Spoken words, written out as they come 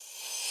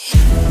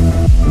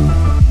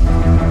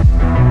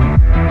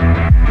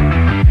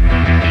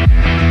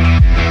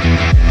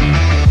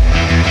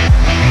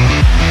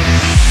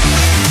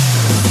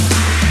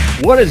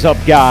What is up,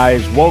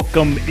 guys?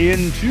 Welcome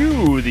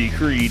into the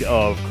Creed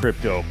of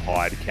Crypto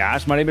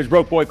podcast. My name is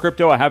Broke Boy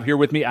Crypto. I have here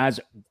with me, as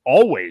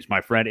always,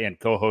 my friend and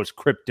co-host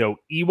Crypto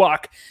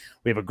Ewok.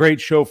 We have a great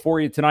show for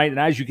you tonight, and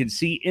as you can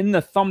see in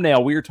the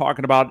thumbnail, we are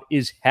talking about,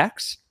 is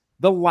HEX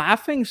the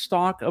laughing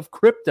stock of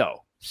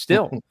crypto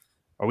still?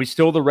 Are we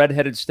still the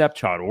redheaded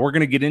stepchild? We're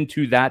going to get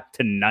into that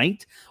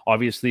tonight.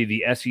 Obviously,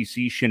 the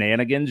SEC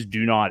shenanigans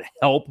do not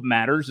help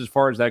matters as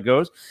far as that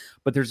goes,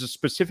 but there's a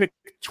specific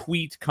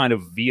tweet kind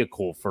of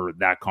vehicle for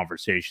that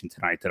conversation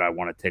tonight that I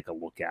want to take a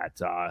look at.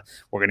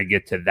 We're going to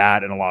get to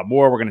that and a lot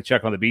more. We're going to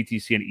check on the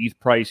BTC and ETH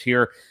price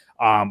here.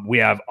 We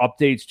have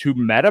updates to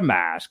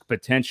MetaMask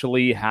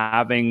potentially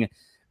having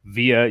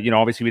via,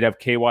 obviously we'd have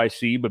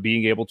KYC, but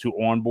being able to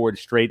onboard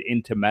straight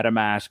into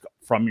MetaMask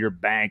from your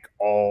bank,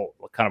 all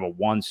kind of a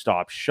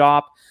one-stop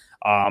shop.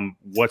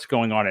 What's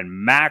going on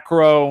in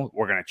macro?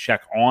 We're going to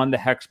check on the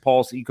HEX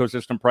Pulse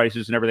ecosystem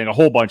prices and everything, a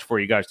whole bunch for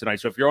you guys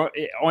tonight. So if you're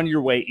on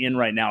your way in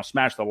right now,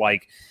 smash the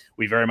like.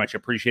 We very much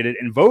appreciate it.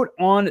 And vote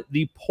on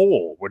the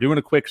poll. We're doing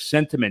a quick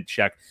sentiment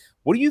check.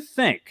 What do you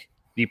think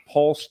the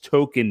Pulse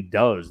token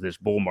does this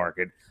bull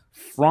market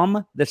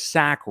from the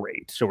SAC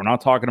rate? So we're not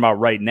talking about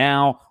right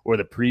now or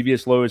the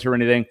previous lows or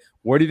anything.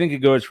 Where do you think it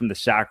goes from the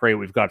SAC rate?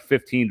 We've got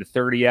 15 to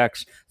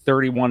 30x,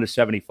 31 to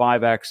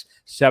 75x,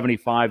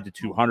 75 to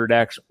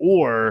 200x,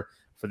 or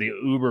for the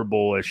uber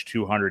bullish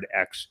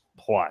 200x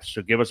plus.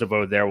 So give us a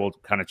vote there. We'll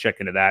kind of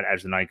check into that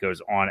as the night goes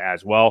on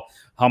as well.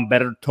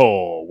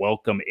 Humberto,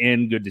 welcome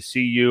in. Good to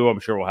see you. I'm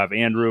sure we'll have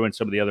Andrew and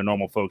some of the other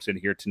normal folks in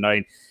here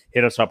tonight.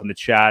 Hit us up in the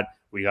chat.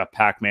 We got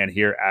Pac-Man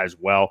here as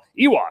well.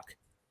 Ewok,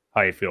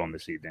 how you feeling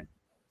this evening?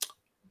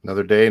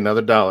 Another day,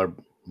 another dollar,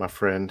 my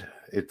friend.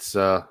 It's,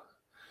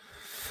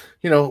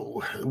 we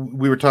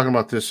were talking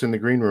about this in the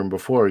green room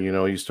before.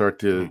 You start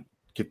to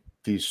get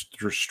these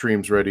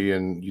streams ready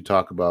and you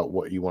talk about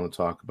what you want to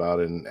talk about.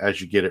 And as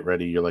you get it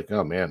ready, you're like,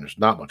 oh, man, there's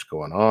not much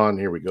going on.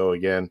 Here we go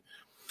again.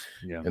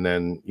 Yeah. And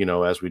then,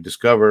 as we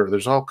discover,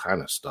 there's all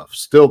kind of stuff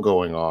still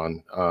going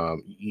on.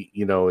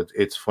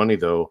 It's funny,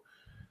 though,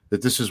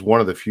 that this is one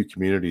of the few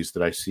communities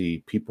that I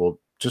see people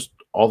just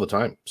all the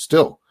time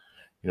still.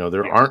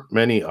 There aren't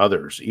many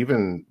others.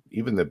 Even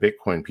the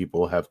Bitcoin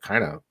people have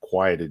kind of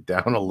quieted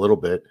down a little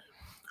bit.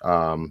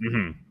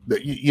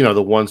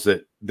 The ones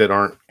that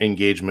aren't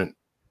engagement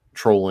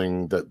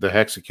trolling the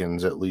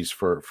Hexicans, at least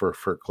for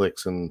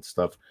clicks and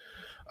stuff.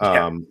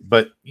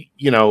 But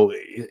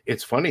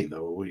it's funny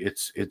though.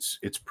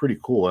 It's pretty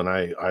cool, and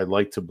I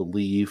like to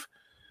believe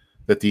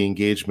that the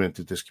engagement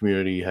that this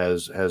community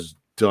has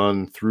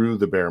done through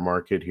the bear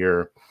market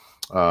here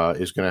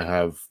is going to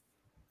have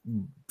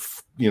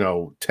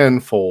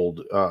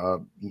tenfold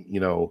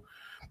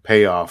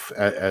payoff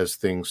as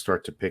things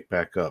start to pick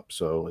back up.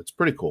 So it's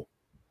pretty cool.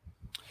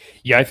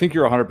 Yeah, I think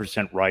you're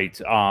 100% right.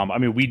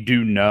 We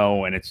do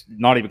know, and it's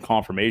not even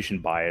confirmation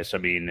bias.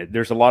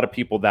 There's a lot of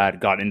people that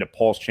got into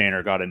Pulse Chain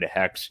or got into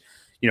HEX,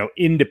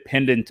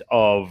 independent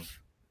of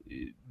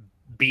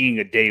being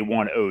a day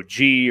one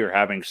OG or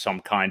having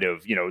some kind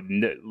of,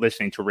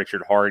 listening to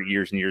Richard Hart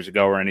years and years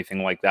ago or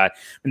anything like that.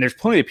 And there's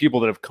plenty of people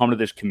that have come to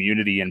this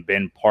community and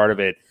been part of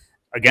it,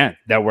 again,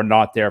 that were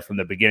not there from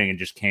the beginning and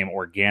just came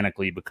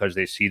organically because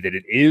they see that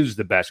it is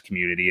the best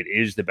community. It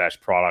is the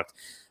best product.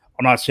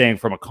 I'm not saying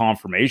from a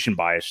confirmation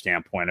bias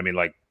standpoint.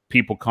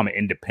 People come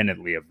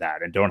independently of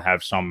that and don't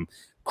have some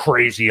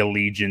crazy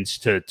allegiance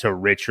to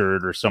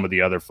Richard or some of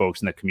the other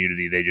folks in the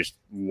community. They just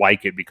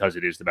like it because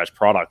it is the best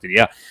product. And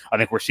yeah, I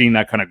think we're seeing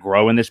that kind of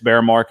grow in this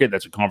bear market.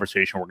 That's a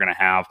conversation we're going to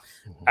have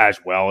as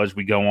well as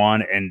we go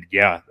on. And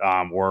yeah,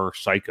 we're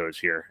psychos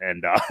here.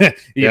 And,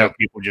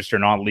 people just are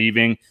not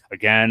leaving.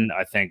 Again,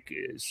 I think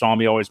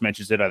Sami always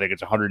mentions it. I think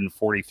it's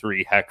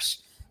 143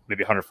 HEX,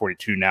 maybe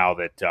 142 now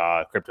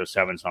that Crypto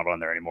 7's not on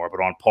there anymore.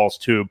 But on Pulse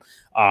Tube,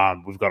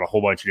 we've got a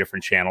whole bunch of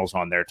different channels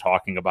on there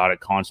talking about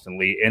it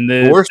constantly.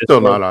 We're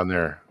still not on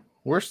there.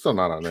 We're still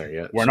not on there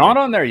yet. We're not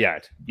on there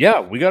yet. Yeah,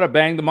 we got to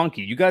bang the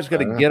monkey. You guys got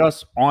to get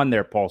us on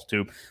there, Pulse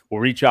Tube.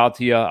 We'll reach out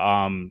to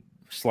you,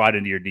 slide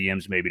into your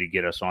DMs maybe to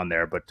get us on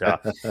there. But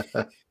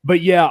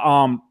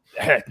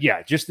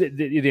just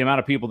the amount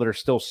of people that are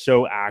still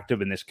so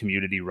active in this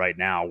community right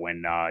now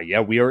when,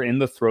 we are in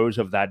the throes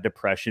of that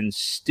depression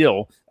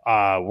still.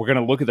 We're going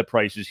to look at the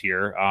prices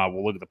here.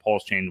 We'll look at the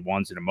Pulse Chain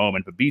ones in a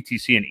moment, but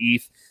BTC and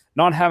ETH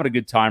not having a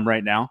good time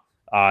right now.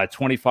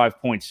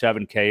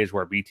 25.7K is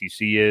where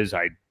BTC is.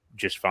 I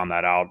just found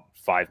that out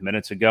 5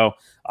 minutes ago.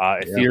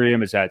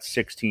 Ethereum is at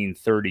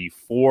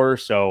 1634.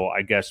 So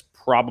I guess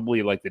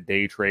probably like the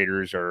day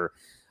traders are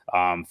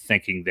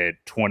thinking that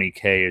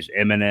 20K is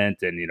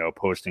imminent and,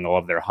 posting all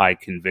of their high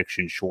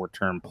conviction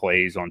short-term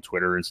plays on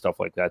Twitter and stuff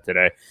like that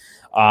today.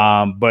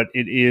 But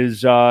it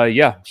is,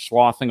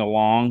 slothing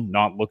along,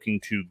 not looking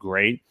too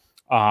great.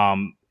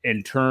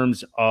 In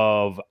terms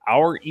of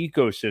our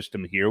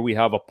ecosystem here, we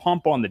have a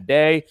pump on the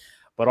day,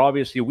 but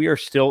obviously we are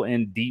still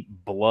in deep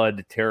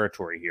blood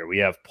territory here. We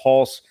have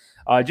Pulse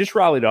just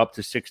rallied up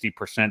to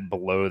 60%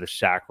 below the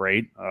SAC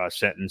rate, a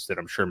sentence that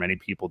I'm sure many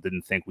people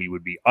didn't think we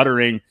would be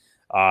uttering.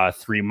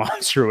 3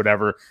 months or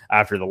whatever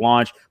after the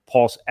launch.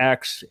 Pulse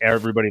X,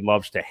 everybody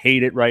loves to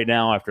hate it right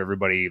now after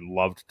everybody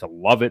loved to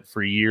love it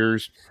for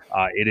years.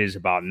 It is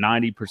about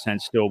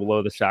 90% still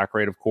below the SAC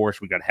rate, of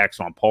course. We got HEX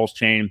on Pulse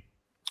Chain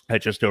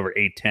at just over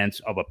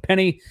 0.8 of a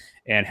penny,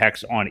 and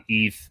HEX on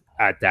ETH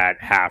at that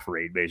half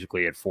rate,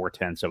 basically at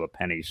 0.4 of a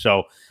penny.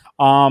 So,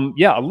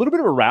 yeah, a little bit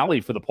of a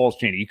rally for the Pulse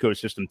Chain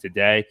ecosystem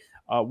today.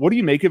 What do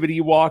you make of it,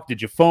 Ewok?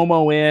 Did you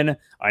FOMO in?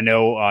 I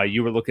know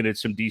you were looking at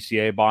some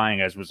DCA buying,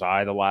 as was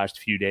I the last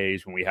few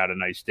days when we had a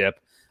nice dip.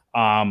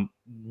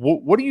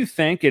 What do you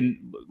think?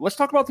 And let's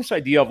talk about this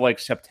idea of like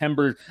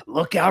September.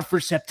 Look out for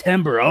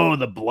September. Oh,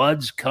 the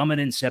blood's coming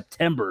in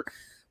September.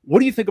 What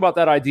do you think about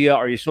that idea?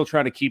 Are you still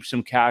trying to keep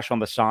some cash on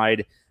the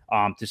side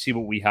to see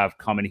what we have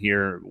coming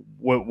here?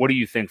 What do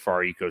you think for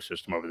our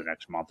ecosystem over the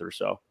next month or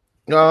so?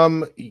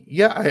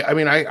 Yeah, I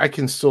mean, I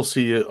can still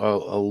see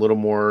a little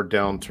more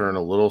downturn, a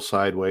little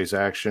sideways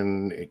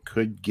action. It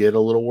could get a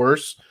little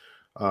worse,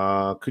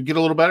 could get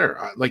a little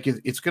better. Like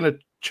it's going to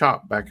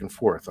chop back and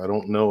forth. I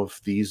don't know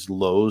if these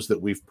lows that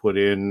we've put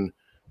in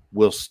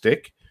will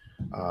stick,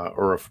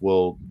 or if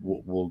we'll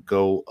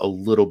go a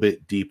little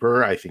bit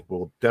deeper. I think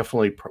we'll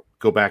definitely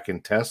go back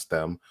and test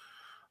them.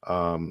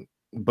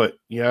 But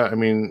yeah, I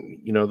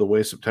mean, the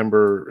way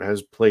September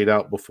has played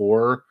out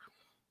before.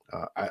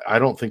 I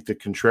don't think the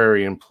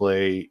contrarian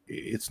play.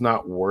 It's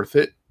not worth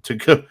it to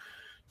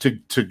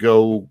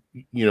go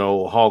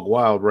hog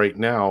wild right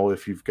now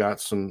if you've got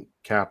some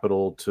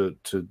capital to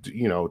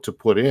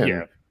put in.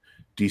 Yeah.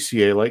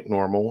 DCA like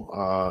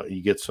normal.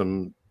 You get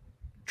some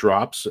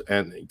drops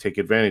and take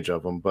advantage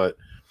of them, but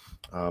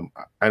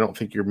I don't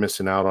think you're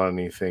missing out on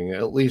anything.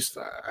 At least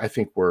I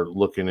think we're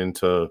looking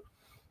into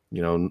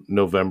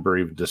November,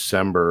 even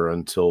December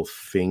until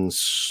things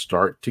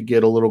start to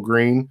get a little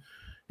green.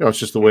 It's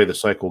just the way the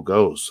cycle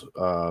goes.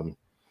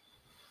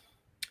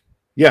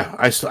 Yeah,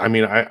 I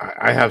mean,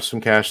 I have some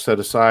cash set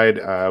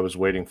aside. I was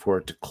waiting for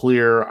it to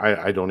clear.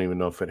 I don't even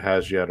know if it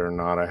has yet or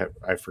not.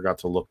 I forgot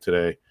to look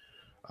today.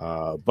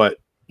 But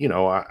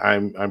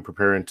I'm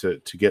preparing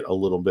to get a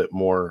little bit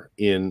more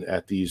in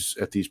at these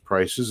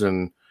prices,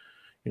 and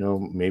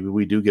maybe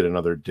we do get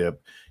another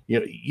dip.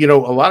 A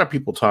lot of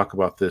people talk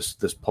about this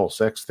Pulse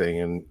X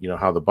thing, and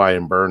how the buy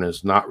and burn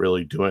is not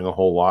really doing a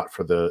whole lot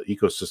for the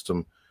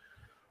ecosystem.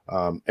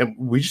 And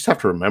we just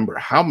have to remember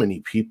how many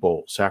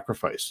people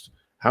sacrificed,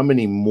 how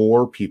many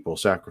more people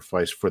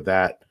sacrificed for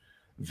that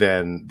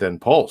than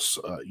Pulse.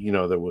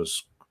 There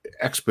was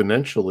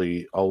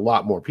exponentially a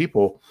lot more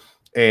people,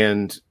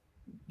 and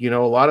a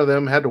lot of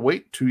them had to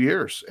wait 2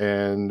 years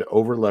and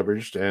over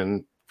leveraged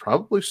and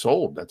probably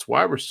sold. That's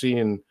why we're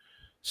seeing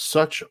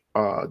such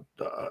a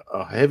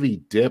heavy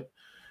dip,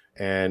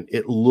 and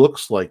it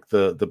looks like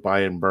the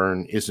buy and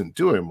burn isn't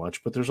doing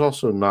much, but there's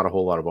also not a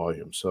whole lot of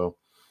volume. So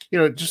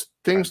just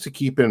things to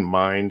keep in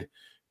mind.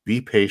 Be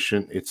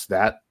patient. It's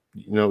that,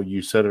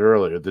 you said it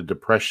earlier, the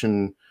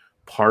depression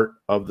part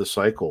of the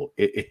cycle.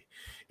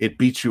 It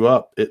beats you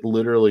up. It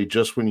literally,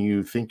 just when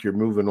you think you're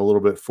moving a little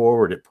bit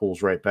forward, it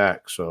pulls right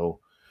back. So,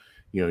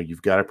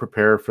 you've got to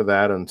prepare for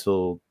that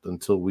until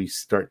we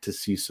start to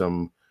see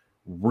some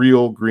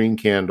real green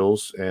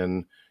candles,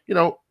 and,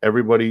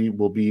 everybody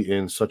will be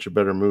in such a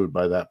better mood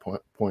by that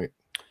point.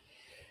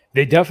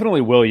 They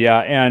definitely will, yeah.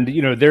 And,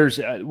 there's,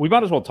 we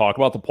might as well talk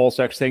about the Pulse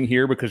X thing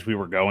here because we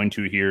were going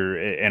to here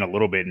in a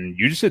little bit. And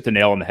you just hit the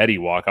nail on the head,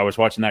 Ewok. I was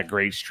watching that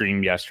great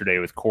stream yesterday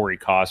with Corey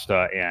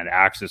Costa and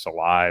Axis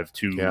Alive,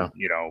 two,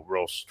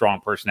 real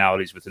strong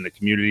personalities within the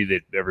community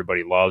that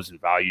everybody loves and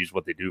values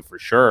what they do for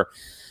sure.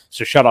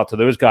 So shout out to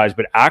those guys.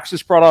 But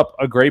Axis brought up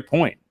a great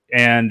point.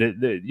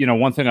 And,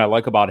 one thing I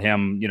like about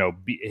him,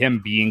 him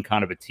being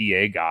kind of a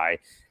TA guy,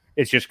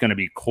 it's just going to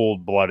be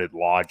cold-blooded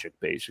logic,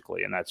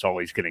 basically, and that's all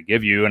he's going to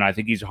give you. And I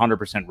think he's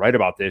 100% right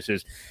about this.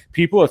 Is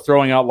people are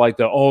throwing out like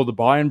the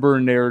buy and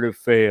burn narrative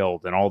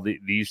failed and all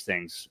these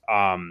things.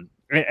 And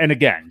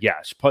again,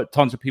 yes,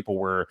 tons of people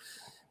were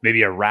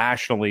maybe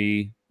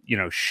irrationally,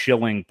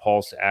 shilling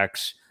Pulse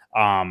X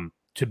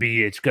to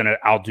be it's going to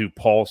outdo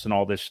Pulse and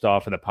all this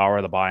stuff and the power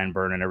of the buy and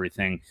burn and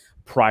everything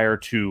prior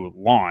to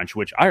launch,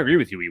 which I agree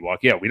with you, Ewok.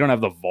 Yeah, we don't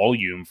have the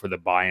volume for the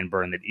buy and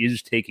burn that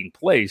is taking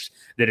place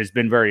that has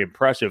been very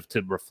impressive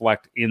to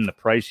reflect in the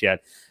price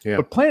yet. Yeah.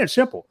 But plain and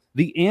simple,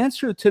 the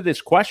answer to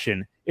this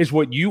question is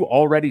what you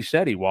already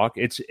said, Ewok.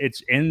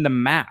 It's in the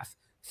math.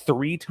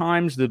 3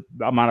 times the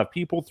amount of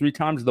people, 3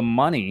 times the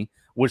money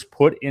was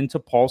put into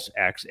Pulse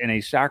X in a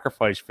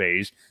sacrifice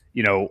phase,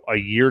 a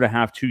year and a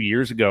half, 2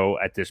 years ago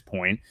at this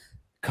point,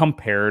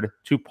 compared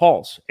to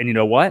Pulse. And you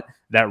know what?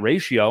 That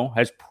ratio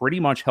has pretty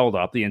much held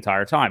up the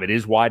entire time. It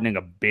is widening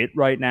a bit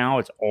right now.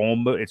 It's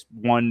 1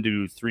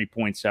 to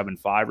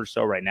 3.75 or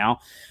so right now,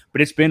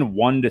 but it's been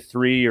 1 to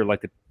 3 or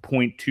like a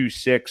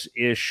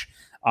 0.26-ish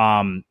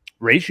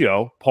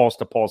ratio, Pulse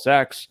to Pulse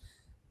X,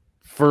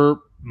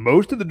 for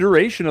most of the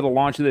duration of the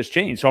launch of this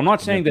chain. So I'm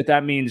not saying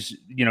that means,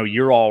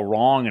 you're all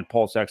wrong and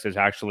Pulse X has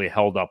actually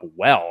held up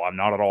well. I'm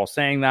not at all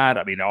saying that.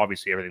 I mean,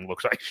 obviously everything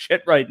looks like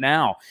shit right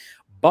now,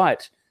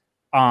 but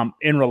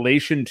in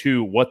relation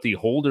to what the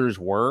holders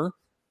were,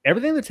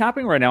 everything that's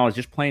happening right now is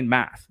just plain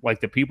math.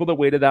 Like the people that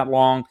waited that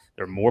long,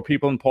 there are more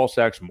people in Pulse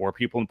X, more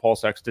people in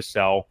Pulse X to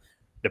sell.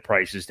 The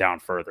price is down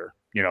further.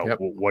 Yep.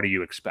 What do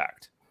you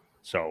expect?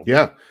 So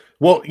yeah.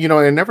 Well,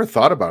 I never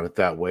thought about it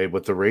that way,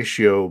 but the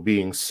ratio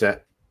being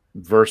set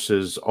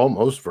versus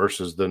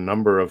the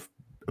number of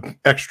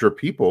extra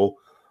people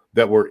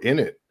that were in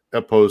it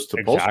opposed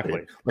to Pulse Chain.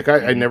 exactly. Like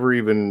I never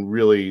even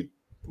really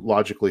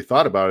logically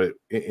thought about it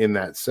in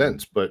that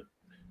sense, but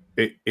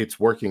it's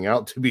working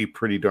out to be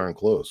pretty darn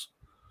close.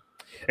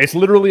 It's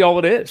literally all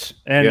it is.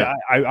 And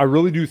I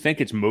really do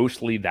think it's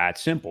mostly that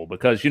simple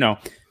because,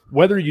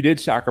 whether you did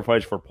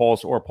sacrifice for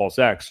Pulse or Pulse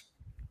X,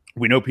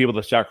 we know people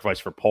that sacrifice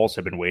for Pulse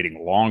have been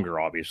waiting longer,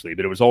 obviously,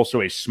 but it was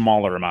also a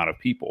smaller amount of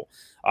people.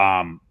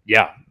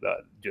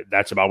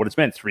 That's about what it's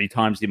been. 3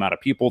 times the amount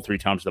of people, 3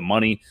 times the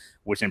money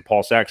was in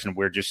Pulse X, and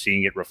we're just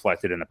seeing it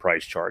reflected in the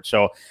price chart.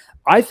 So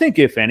I think,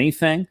 if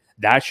anything,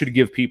 that should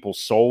give people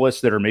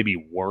solace that are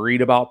maybe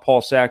worried about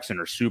Pulse X and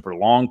are super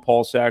long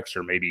Pulse X,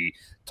 or maybe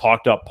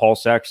talked up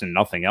Pulse X and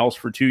nothing else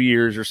for 2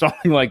 years or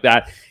something like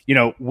that.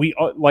 We,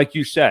 like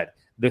you said,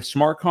 the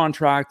smart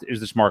contract is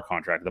the smart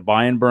contract. The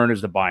buy and burn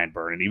is the buy and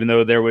burn. And even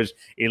though there was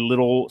a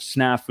little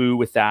snafu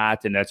with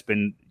that, and that's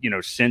been,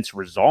 since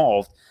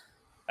resolved,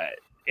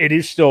 it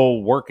is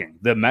still working.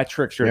 The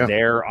metrics are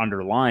there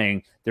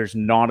underlying. There's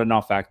not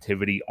enough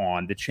activity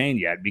on the chain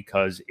yet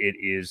because it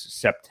is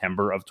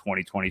September of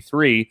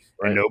 2023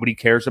 and nobody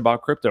cares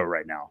about crypto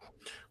right now.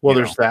 Well,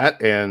 there's that.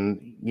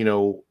 And,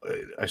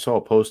 I saw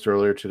a post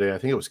earlier today. I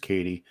think it was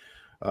Katie.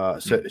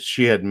 So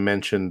she had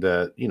mentioned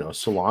that,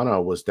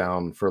 Solana was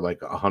down for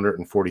like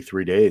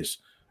 143 days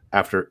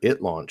after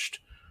it launched,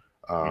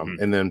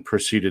 and then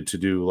proceeded to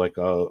do like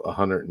a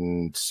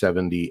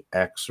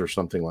 170x or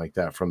something like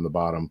that from the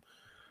bottom.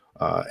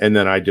 And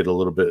then I did a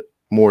little bit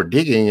more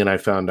digging and I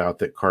found out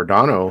that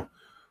Cardano,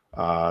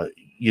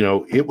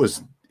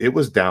 it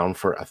was down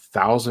for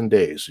 1,000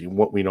 days.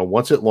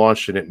 Once it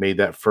launched and it made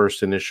that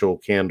first initial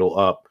candle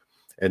up,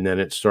 and then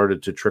it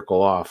started to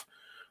trickle off.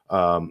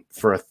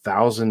 For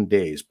 1,000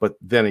 days. But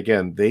then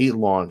again, they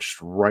launched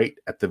right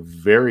at the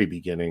very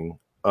beginning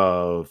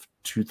of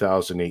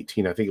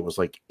 2018. I think it was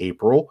like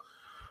April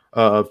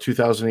of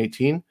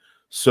 2018.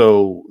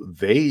 So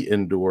they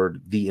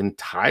endured the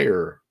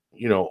entire,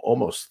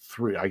 almost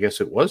I guess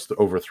it was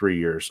over 3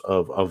 years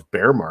of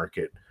bear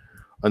market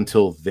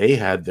until they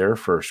had their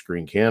first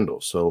green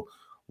candle. So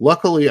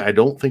luckily, I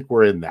don't think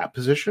we're in that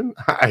position.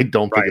 I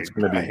don't think it's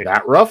going to be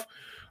that rough.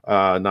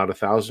 Not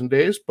 1,000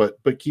 days, but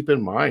keep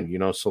in mind,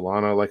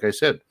 Solana, like I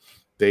said,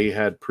 they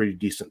had pretty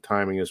decent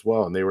timing as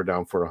well, and they were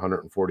down for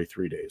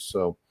 143 days.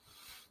 So,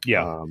 I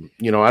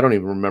don't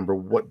even remember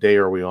what day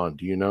are we on.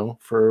 Do you know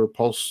for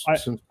Pulse? I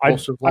don't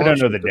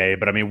know the day,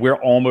 but I mean,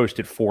 we're almost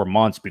at 4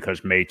 months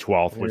because May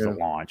 12th was the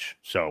launch.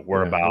 So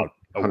we're about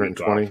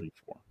 120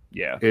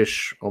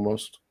 ish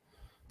almost.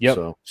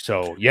 Yep.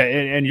 So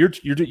and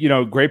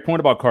you're great point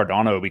about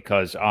Cardano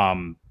because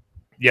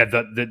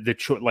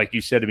like you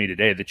said to me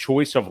today, the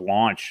choice of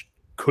launch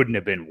couldn't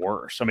have been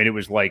worse. I mean, it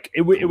was like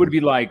it would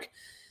be like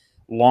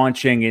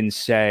launching in,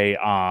 say,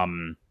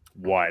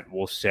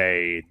 we'll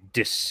say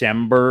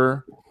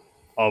December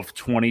of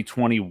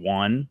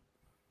 2021,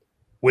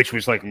 which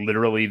was like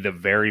literally the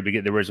very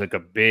beginning. There was like a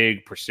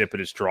big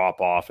precipitous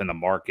drop off in the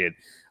market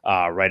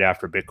right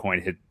after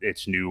Bitcoin hit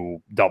its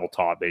new double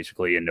top,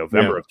 basically in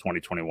November of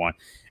 2021,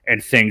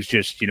 and things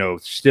just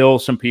still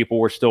some people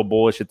were still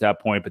bullish at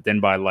that point, but then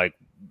by like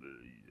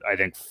I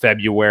think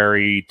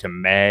February to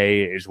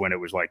May is when it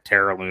was like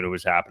Terra Luna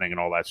was happening and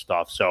all that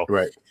stuff. So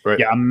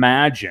yeah,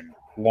 imagine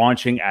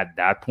launching at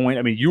that point.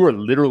 I mean, you were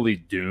literally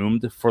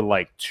doomed for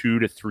like 2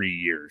 to 3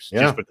 years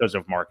just because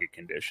of market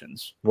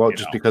conditions. Well,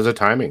 just because of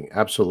timing.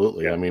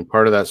 Absolutely. I mean,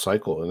 part of that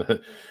cycle.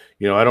 And,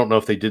 I don't know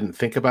if they didn't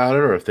think about it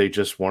or if they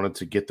just wanted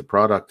to get the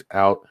product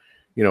out.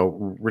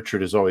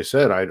 Richard has always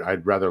said,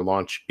 I'd rather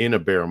launch in a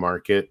bear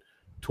market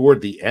toward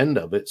the end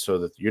of it so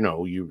that,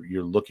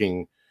 you're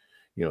looking,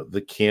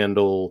 the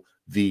candle,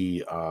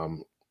 the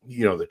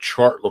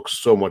chart looks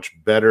so much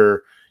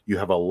better. You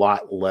have a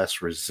lot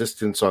less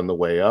resistance on the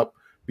way up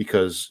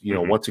because,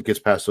 once it gets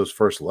past those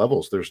first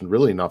levels, there's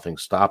really nothing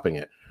stopping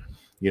it,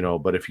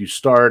 but if you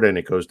start and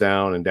it goes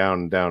down and down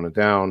and down and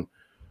down,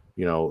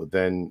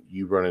 then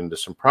you run into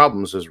some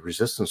problems as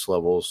resistance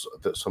levels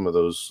that some of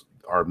those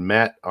are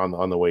met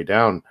on the way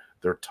down.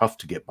 They're tough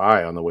to get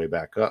by on the way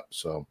back up.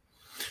 So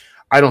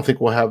I don't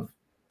think we'll have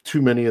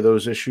too many of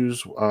those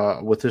issues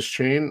with this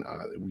chain.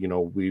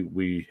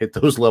 We hit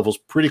those levels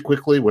pretty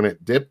quickly when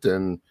it dipped,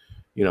 and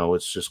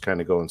it's just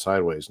kind of going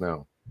sideways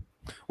now.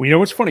 Well,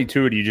 what's funny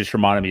too, and you just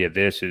reminded me of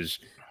this is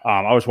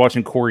I was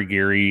watching Corey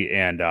Geary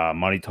and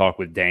Money Talk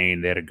with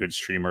Dane. They had a good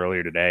stream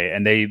earlier today,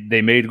 and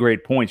they made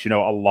great points. A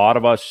lot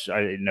of us,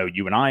 I know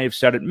you and I have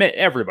said it.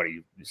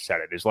 Everybody said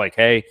it. Is like,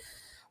 hey,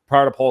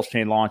 prior to Pulse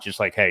Chain launch, it's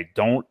like, hey,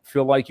 don't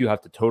feel like you have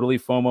to totally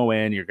FOMO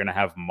in. You're going to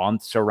have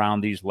months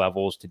around these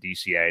levels to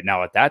DCA.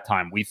 Now, at that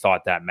time, we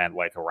thought that meant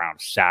like around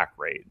sack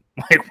rate.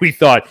 Like we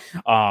thought,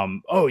 I'll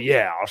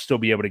still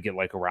be able to get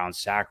like around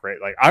sack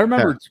rate. Like I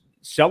remember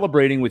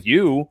celebrating with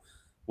you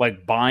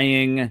like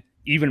buying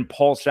even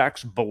Pulse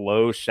X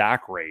below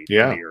SAC rate in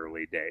Yeah. the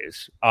early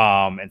days,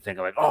 and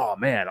thinking like, oh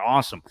man,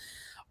 awesome.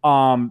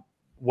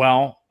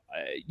 Well,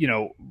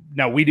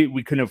 now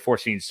we couldn't have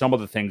foreseen some of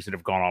the things that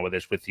have gone on with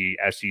this, with the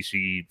SEC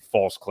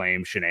false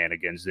claim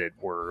shenanigans that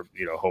we're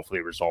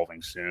hopefully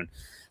resolving soon.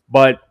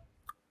 But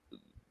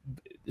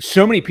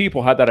so many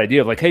people had that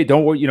idea of like, hey,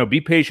 don't worry,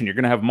 be patient. You're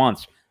going to have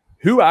months.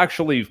 Who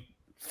actually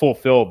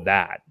fulfilled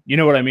that? You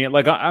know what I mean?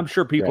 Like, I'm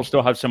sure people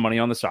still have some money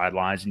on the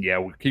sidelines, and yeah,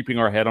 we're keeping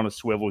our head on a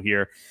swivel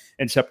here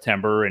in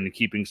September and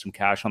keeping some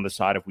cash on the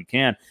side if we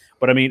can.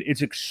 But I mean,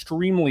 it's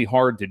extremely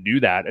hard to do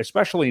that,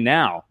 especially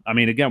now. I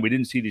mean, again, we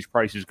didn't see these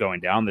prices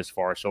going down this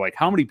far. So like,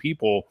 how many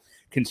people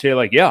can say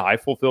like, yeah, I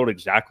fulfilled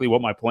exactly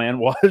what my plan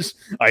was.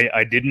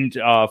 I didn't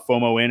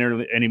FOMO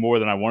in any more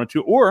than I wanted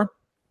to. Or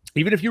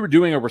even if you were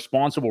doing a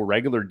responsible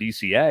regular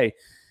DCA,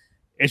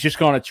 it's just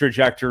gone a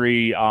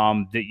trajectory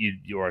that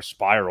or a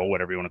spiral,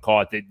 whatever you want to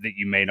call it, that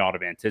you may not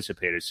have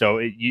anticipated. So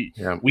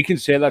we can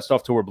say that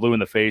stuff till we're blue in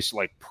the face,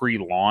 like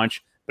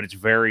pre-launch, but it's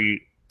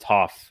very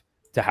tough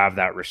to have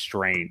that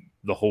restraint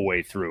the whole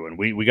way through. And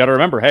we got to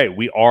remember, hey,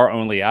 we are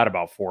only at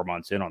about 4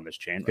 months in on this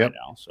chain right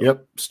now.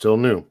 So. Still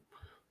new.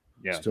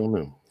 Yeah, still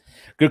new.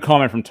 Good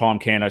comment from Tom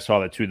Kane. I saw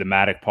that too. The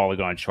Matic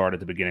Polygon chart at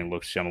the beginning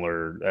looks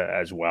similar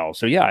as well.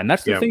 So yeah, and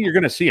that's the thing you're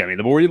going to see. I mean,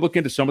 the more you look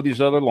into some of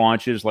these other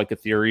launches, like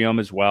Ethereum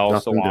as well,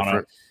 nothing Solana.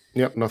 Different.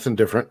 Yep, nothing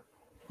different.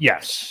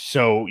 Yes.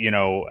 So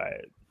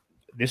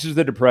this is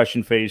the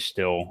depression phase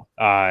still.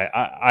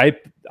 I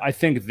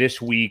think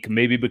this week,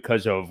 maybe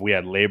because we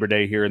had Labor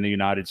Day here in the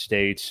United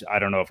States. I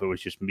don't know if it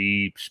was just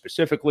me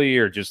specifically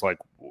or just like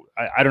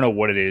I don't know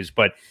what it is,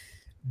 but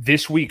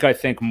this week I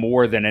think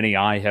more than any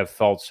I have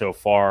felt so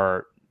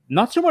far.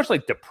 Not so much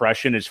like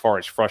depression as far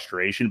as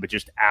frustration, but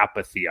just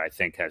apathy, I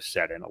think, has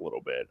set in a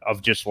little bit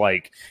of just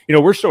like,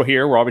 we're still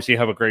here. We obviously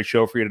have a great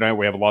show for you tonight.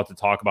 We have a lot to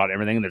talk about,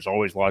 everything. And there's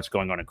always lots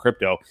going on in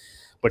crypto.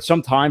 But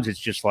sometimes it's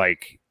just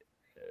like,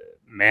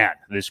 man,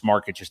 this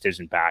market just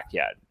isn't back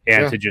yet.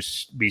 And to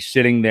just be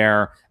sitting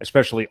there,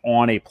 especially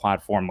on a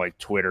platform like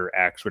Twitter,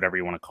 X, whatever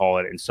you want to call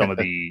it, and some of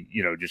the,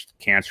 just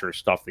cancerous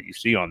stuff that you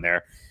see on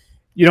there,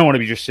 you don't want to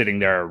be just sitting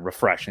there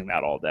refreshing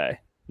that all day,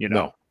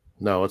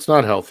 No, it's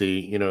not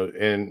healthy,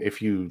 and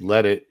if you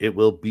let it, it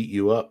will beat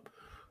you up.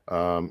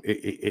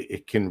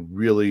 It can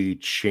really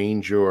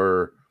change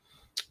your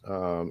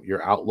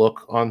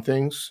outlook on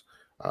things.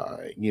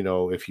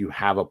 If you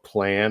have a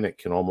plan, it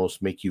can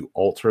almost make you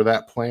alter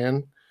that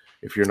plan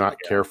if you're not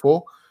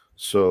careful.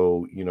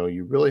 So,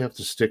 you really have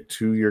to stick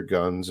to your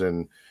guns.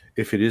 And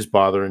if it is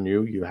bothering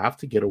you, you have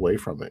to get away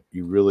from it.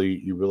 You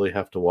really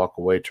have to walk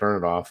away,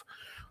 turn it off.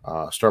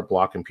 Start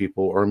blocking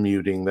people or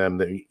muting them.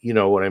 That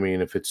what I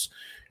mean. If it's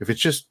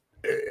just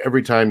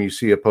every time you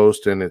see a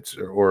post and it's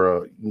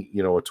or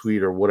a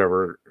tweet or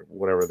whatever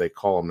they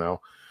call them now.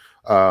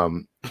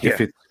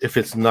 If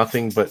it's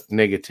nothing but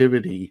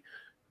negativity,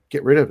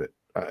 get rid of it.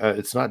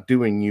 It's not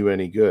doing you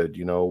any good.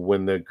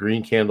 When the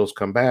green candles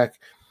come back,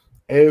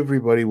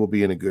 everybody will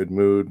be in a good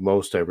mood.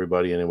 Most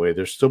everybody anyway.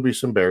 There'll still be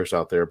some bears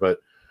out there, but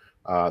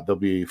there'll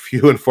be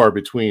few and far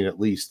between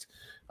at least.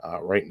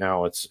 Right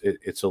now, it's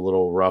a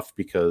little rough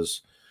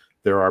because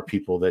there are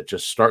people that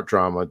just start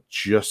drama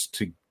just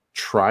to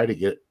try to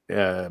get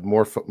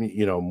more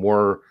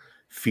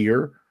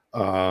fear,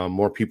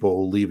 more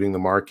people leaving the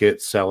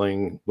market,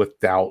 selling with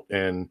doubt,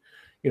 and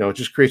it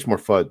just creates more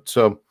FUD.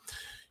 So,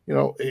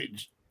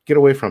 get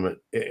away from it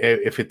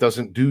if it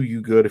doesn't do you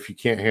good. If you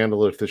can't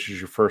handle it, if this is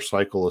your first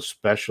cycle,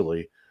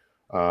 especially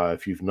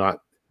if you've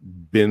not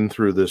been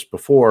through this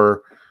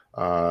before,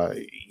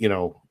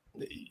 you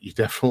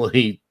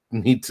definitely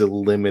need to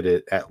limit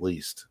it at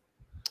least.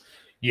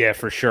 Yeah,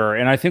 for sure.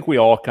 And I think we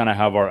all kind of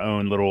have our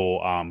own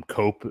little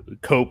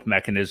cope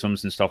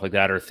mechanisms and stuff like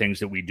that, or things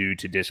that we do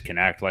to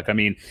disconnect. Like, I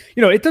mean,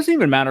 it doesn't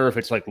even matter if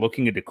it's like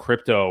looking into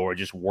crypto or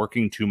just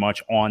working too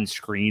much on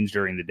screens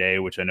during the day,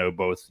 which I know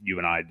both you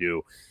and I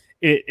do.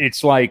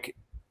 It's like,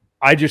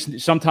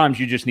 sometimes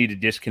you just need to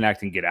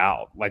disconnect and get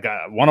out. Like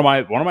one of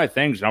my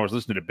things, and I was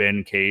listening to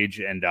Ben Cage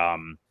and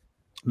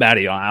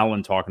Matty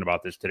Allen talking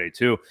about this today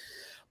too.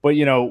 But,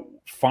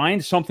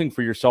 find something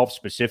for yourself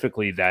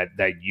specifically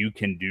that you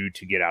can do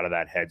to get out of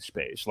that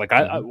headspace. Like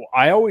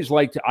I always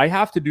I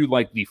have to do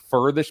like the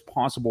furthest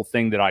possible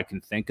thing that I can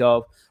think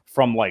of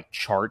from like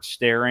chart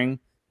staring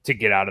to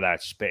get out of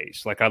that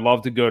space. Like I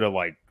love to go to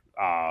like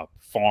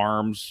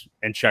farms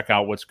and check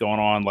out what's going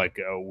on. Like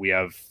we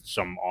have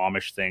some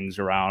Amish things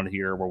around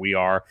here where we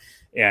are,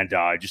 and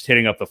just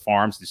hitting up the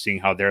farms and seeing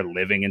how they're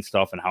living and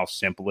stuff and how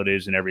simple it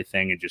is and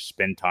everything, and just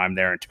spend time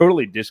there and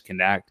totally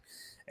disconnect.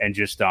 And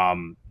just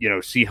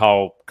see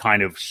how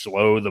kind of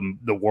slow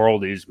the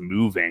world is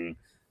moving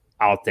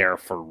out there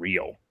for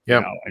real.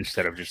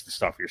 Instead of just the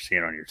stuff you're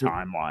seeing on your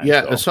timeline.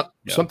 Yeah,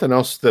 something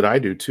else that I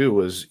do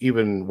too is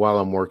even while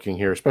I'm working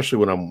here, especially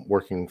when I'm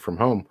working from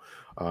home,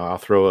 I'll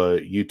throw a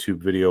YouTube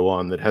video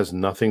on that has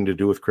nothing to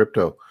do with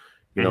crypto.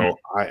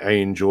 I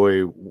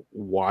enjoy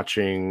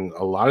watching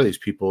a lot of these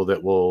people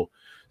that will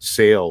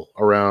sail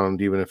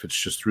around, even if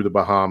it's just through the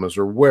Bahamas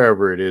or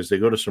wherever it is. They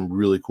go to some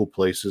really cool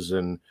places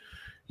and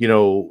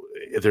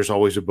there's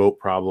always a boat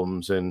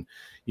problems, and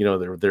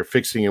they're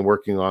fixing and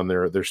working on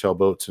their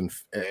sailboats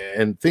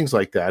and things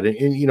like that, and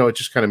it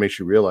just kind of makes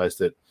you realize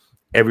that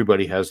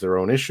everybody has their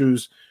own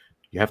issues.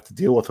 You have to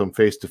deal with them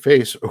face to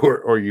face,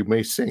 or you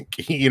may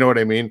sink. You know what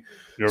I mean?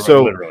 You're So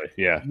right, literally,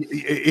 yeah.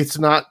 It's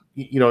not,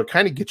 it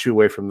kind of gets you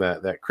away from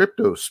that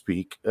crypto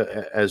speak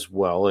as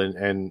well,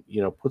 and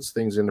puts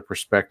things into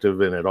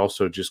perspective, and it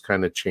also just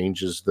kind of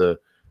changes the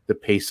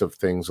pace of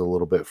things a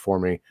little bit for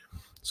me.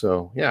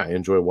 So yeah, I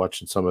enjoy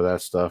watching some of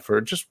that stuff, or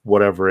just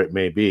whatever it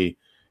may be.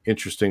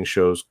 Interesting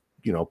shows,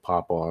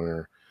 pop on,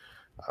 or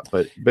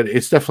but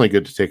it's definitely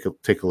good to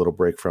take a little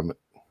break from it.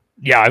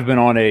 Yeah, I've been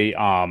on a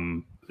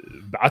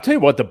I'll tell you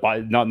what,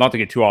 not to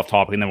get too off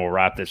topic, and then we'll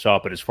wrap this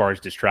up. But as far as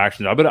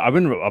distractions, I've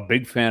been a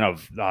big fan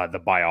of the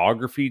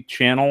Biography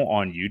channel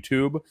on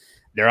YouTube.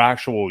 Their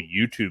actual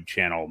YouTube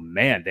channel,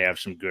 man, they have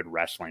some good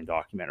wrestling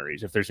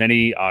documentaries. If there's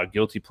any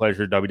guilty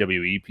pleasure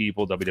WWE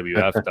people,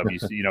 WWF,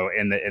 WC,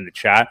 in the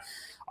chat,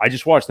 I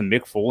just watched the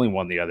Mick Foley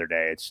one the other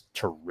day. It's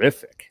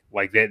terrific.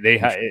 Like they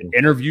have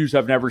interviews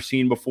I've never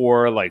seen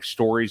before, like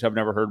stories I've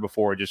never heard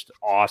before. Just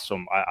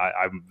awesome.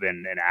 I've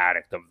been an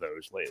addict of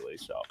those lately.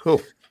 So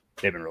cool.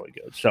 They've been really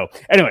good. So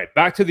anyway,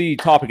 back to the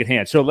topic at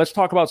hand. So let's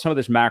talk about some of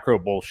this macro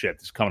bullshit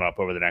that's coming up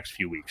over the next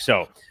few weeks.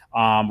 So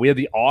we have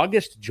the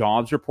August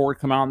jobs report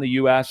come out in the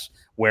U.S.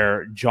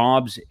 where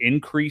jobs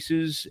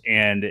increases,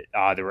 and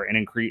there were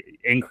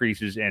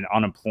increases in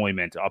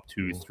unemployment up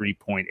to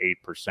 3.8%.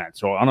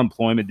 So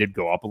unemployment did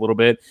go up a little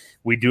bit.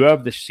 We do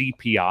have the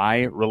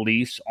CPI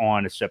release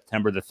on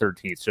September the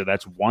 13th. So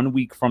that's 1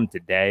 week from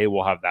today.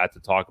 We'll have that to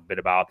talk a bit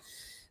about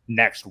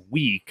next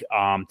week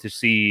to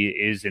see,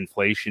 is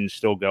inflation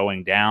still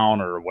going down,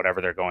 or whatever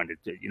they're going to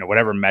do,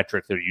 whatever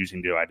metric they're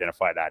using to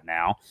identify that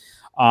now.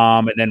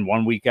 And then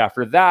 1 week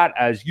after that,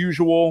 as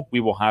usual,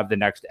 we will have the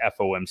next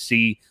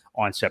FOMC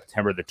on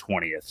September the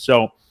 20th.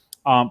 So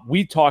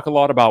we talk a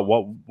lot about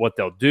what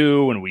they'll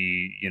do, and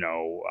we,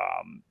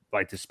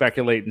 like to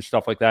speculate and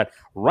stuff like that.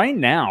 Right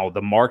now,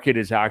 the market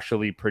is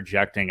actually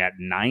projecting at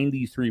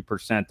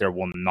 93% there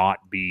will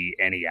not be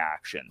any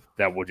action,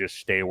 that will just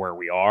stay where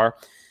we are.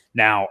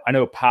 Now, I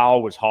know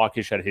Powell was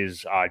hawkish at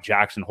his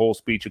Jackson Hole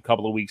speech a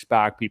couple of weeks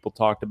back. People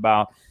talked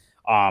about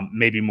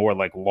maybe more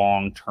like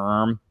long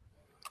term.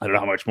 I don't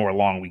know how much more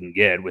long we can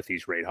get with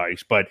these rate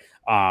hikes, but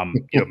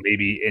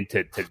maybe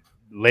into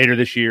later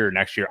this year or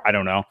next year. I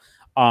don't know.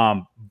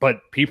 But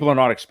people are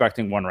not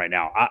expecting one right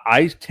now.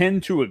 I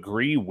tend to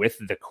agree with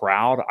the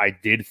crowd. I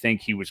did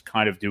think he was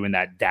kind of doing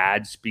that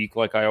dad speak,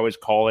 like I always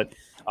call it.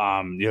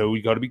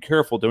 We got to be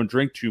careful, don't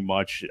drink too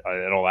much,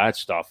 and all that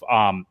stuff.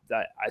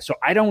 So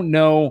I don't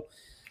know.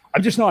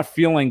 I'm just not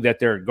feeling that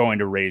they're going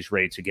to raise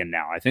rates again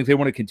now. I think they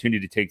want to continue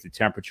to take the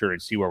temperature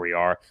and see where we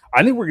are.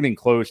 I think we're getting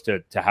close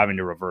to having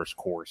to reverse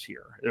course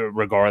here,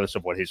 regardless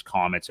of what his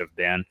comments have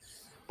been.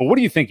 But what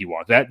do you think,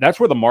 Ewok? That's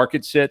where the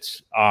market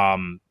sits.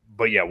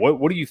 But yeah,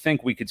 what do you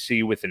think we could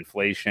see with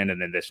inflation and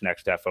then this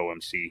next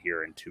FOMC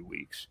here in 2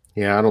 weeks?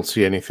 Yeah, I don't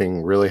see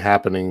anything really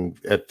happening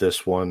at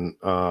this one.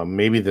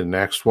 Maybe the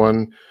next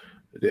one.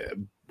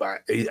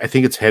 I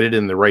think it's headed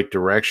in the right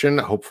direction.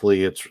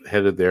 Hopefully it's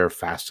headed there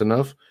fast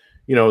enough.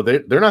 They're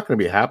not going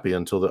to be happy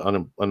until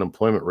the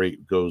unemployment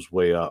rate goes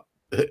way up,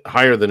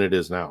 higher than it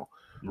is now.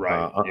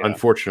 Right.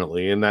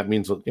 Unfortunately. And that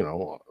means, a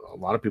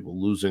lot of people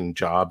losing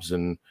jobs,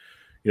 and,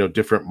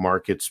 different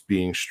markets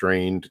being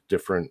strained,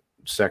 different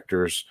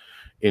sectors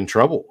in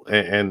trouble,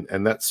 and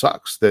that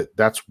sucks.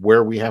 That's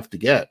where we have to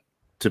get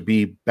to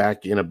be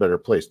back in a better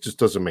place. Just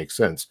doesn't make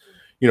sense.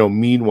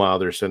 Meanwhile,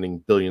 they're sending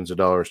billions of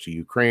dollars to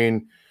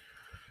Ukraine.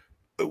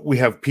 We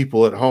have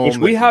people at home, which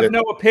we have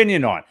no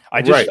opinion on.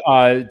 I just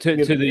right. To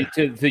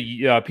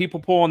the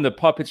people pulling the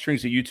puppet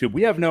strings at YouTube,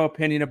 we have no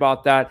opinion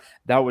about that.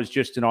 That was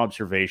just an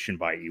observation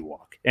by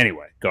Ewok.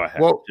 Anyway, go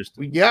ahead. Well,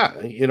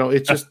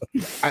 it's just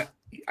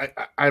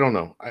I don't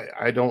know.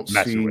 I don't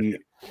see.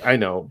 I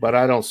know, but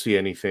I don't see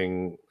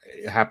anything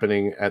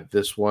happening at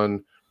this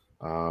one.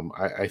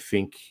 I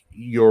think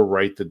you're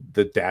right.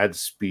 The dad's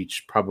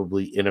speech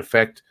probably in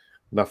effect.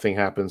 Nothing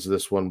happens to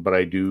this one, but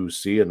I do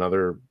see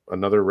another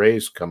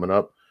raise coming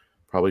up,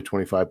 probably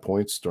 25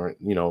 points during,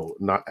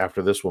 not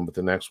after this one, but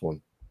the next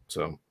one.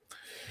 So,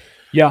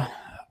 yeah.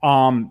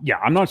 I'm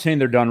not saying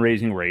they're done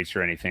raising rates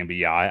or anything, but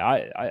yeah,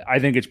 I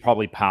think it's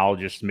probably Powell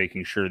just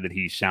making sure that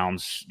he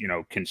sounds,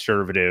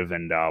 conservative,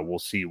 and we'll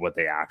see what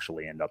they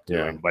actually end up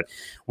doing. Yeah. But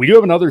we do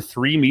have another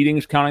 3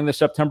 meetings counting the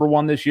September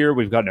one this year.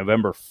 We've got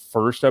November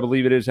 1st, I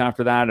believe it is,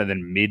 after that, and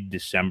then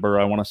mid-December,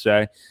 I want to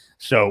say.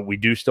 So we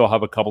do still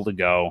have a couple to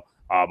go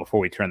before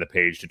we turn the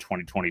page to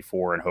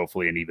 2024 and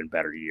hopefully an even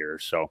better year.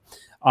 So,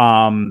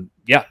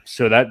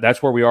 so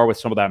that's where we are with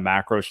some of that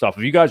macro stuff.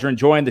 If you guys are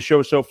enjoying the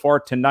show so far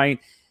tonight,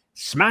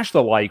 smash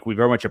the like. We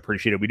very much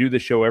appreciate it. We do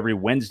this show every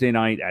Wednesday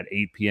night at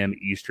 8 p.m.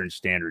 Eastern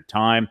Standard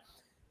Time.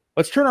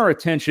 Let's turn our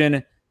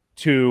attention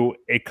to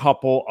a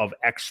couple of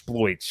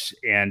exploits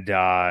and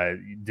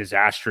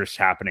disastrous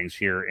happenings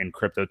here in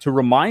crypto to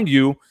remind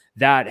you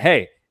that,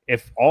 hey,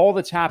 if all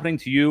that's happening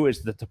to you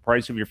is that the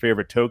price of your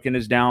favorite token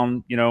is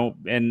down,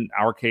 in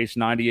our case,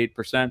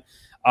 98%,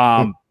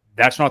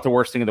 That's not the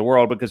worst thing in the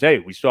world because, hey,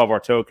 we still have our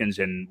tokens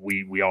and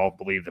we all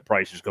believe the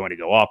price is going to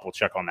go up. We'll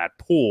check on that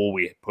pool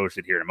we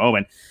posted here in a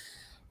moment.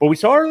 But we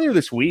saw earlier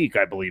this week,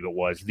 I believe it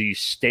was, the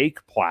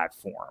Stake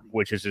platform,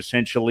 which is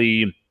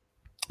essentially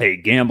a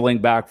gambling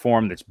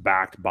platform that's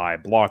backed by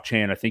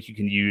blockchain. I think you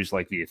can use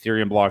like the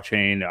Ethereum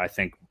blockchain. I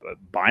think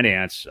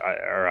Binance,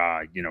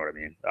 or you know what I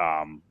mean,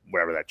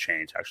 whatever that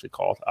chain's actually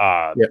called,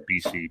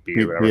 BCB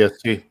or whatever.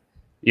 BSC.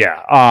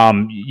 Yeah,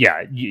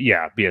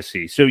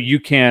 BSC. So you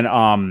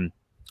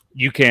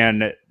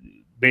can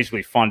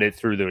basically fund it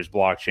through those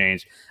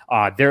blockchains.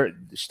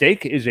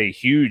 Stake is a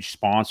huge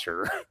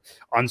sponsor,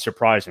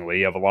 unsurprisingly.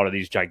 You have a lot of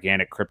these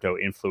gigantic crypto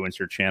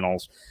influencer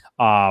channels.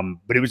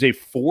 But it was a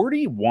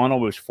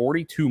almost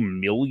 $42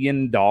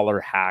 million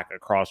hack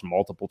across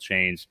multiple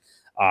chains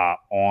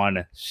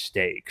on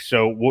Stake.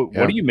 So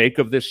what do you make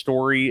of this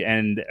story?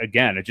 And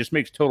again, it just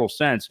makes total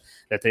sense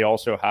that they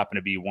also happen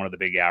to be one of the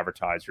big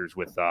advertisers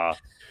with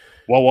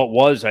what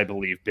was, I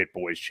believe,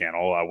 BitBoy's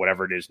channel,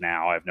 whatever it is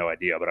now. I have no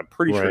idea, but I'm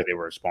pretty sure they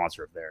were a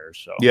sponsor of theirs.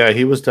 So yeah,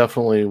 he was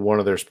definitely one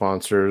of their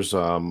sponsors.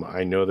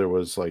 I know there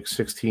was like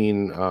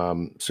 $16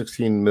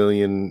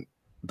 million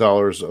of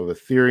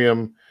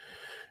Ethereum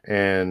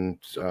and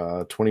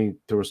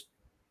there was,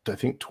 I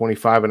think,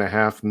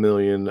 25.5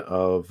 million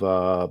of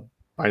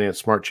Binance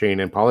Smart Chain,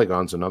 and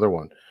Polygon's another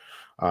one.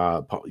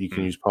 You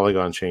can use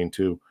Polygon chain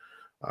too.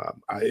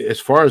 As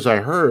far as I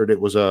heard, it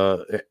was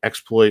a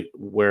exploit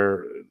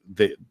where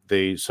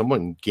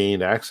someone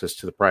gained access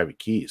to the private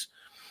keys.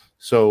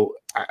 So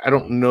I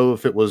don't know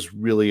if it was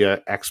really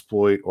an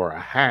exploit or a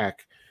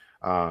hack,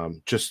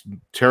 just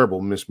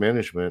terrible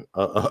mismanagement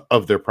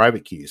of their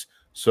private keys.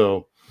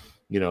 So,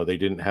 they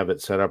didn't have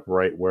it set up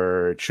right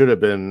where it should have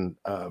been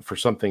for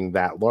something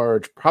that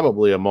large,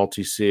 probably a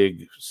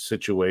multi-sig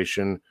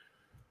situation.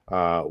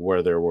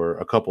 Where there were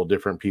a couple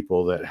different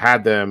people that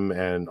had them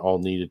and all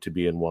needed to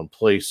be in one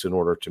place in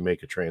order to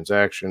make a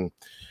transaction.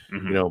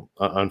 Mm-hmm.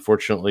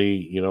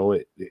 Unfortunately,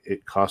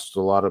 it costs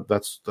a lot of,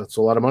 that's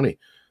a lot of money.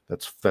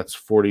 That's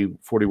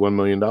 $41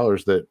 million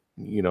that,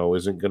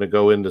 isn't going to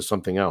go into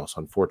something else,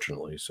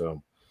 unfortunately.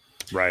 So,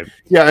 right.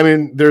 Yeah. I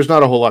mean, there's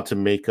not a whole lot to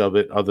make of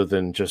it other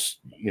than just,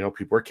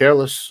 people are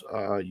careless.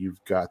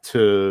 You've got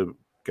to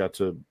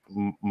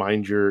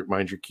mind your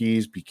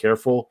keys, be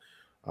careful.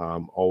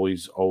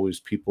 Always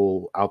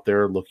people out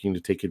there looking to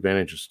take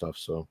advantage of stuff.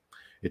 So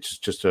it's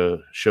just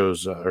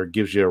shows or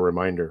gives you a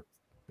reminder,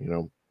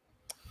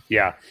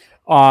 Yeah.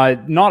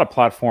 Not a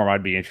platform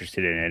I'd be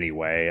interested in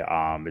anyway,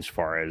 as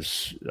far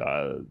as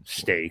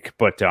Stake,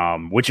 but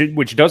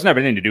which doesn't have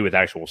anything to do with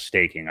actual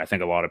staking. I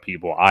think a lot of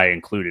people, I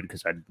included,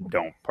 because I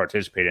don't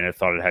participate in it,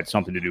 thought it had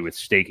something to do with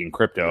staking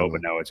crypto,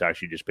 but no, it's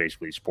actually just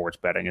basically sports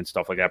betting and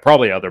stuff like that.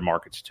 Probably other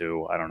markets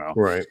too. I don't know.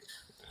 Right.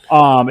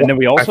 And then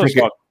we also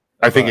saw.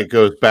 I think it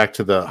goes back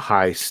to the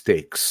high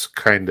stakes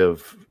kind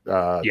of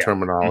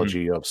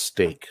terminology of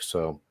stake.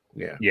 So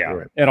yeah,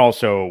 right. And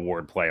also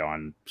wordplay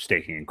on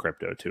staking and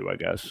crypto too, I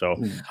guess. So,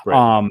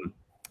 right.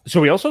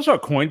 So we also saw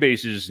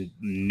Coinbase's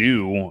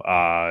new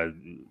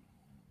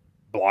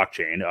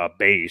blockchain,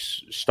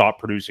 Base, stop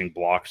producing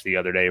blocks the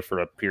other day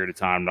for a period of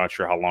time. I'm not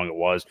sure how long it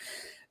was.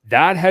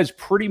 That has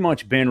pretty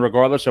much been,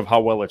 regardless of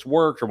how well it's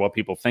worked or what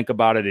people think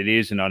about it, it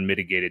is an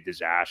unmitigated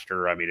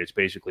disaster. I mean, it's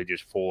basically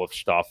just full of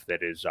stuff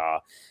that is,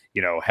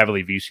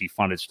 heavily VC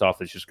funded stuff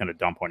that's just going to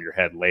dump on your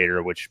head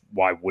later, which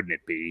why wouldn't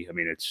it be? I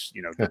mean, it's,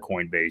 the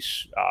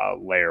Coinbase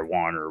layer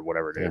 1 or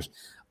whatever it is.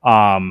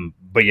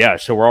 But yeah,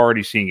 so we're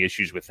already seeing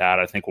issues with that.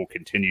 I think we'll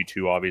continue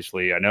to,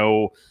 obviously. I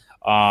know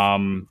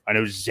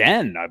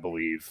Zen, I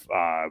believe,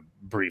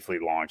 briefly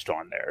launched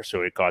on there.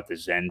 So it got the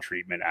Zen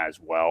treatment as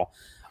well.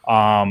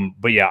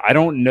 But yeah, I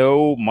don't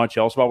know much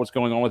else about what's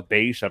going on with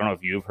Base. I don't know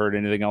if you've heard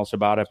anything else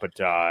about it,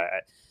 but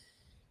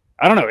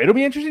I don't know. It'll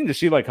be interesting to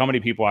see like how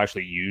many people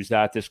actually use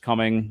that this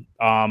coming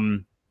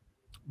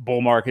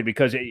bull market,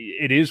 because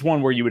it is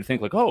one where you would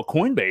think like, oh,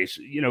 Coinbase,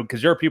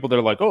 because there are people that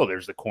are like, oh,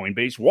 there's the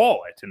Coinbase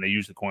wallet, and they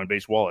use the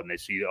Coinbase wallet and they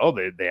see, oh,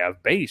 they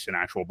have Base, an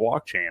actual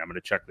blockchain. I'm going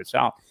to check this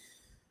out.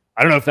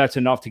 I don't know if that's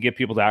enough to get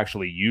people to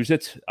actually use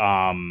it.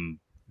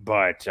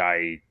 But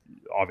I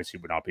obviously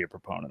would not be a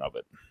proponent of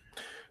it.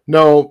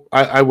 No,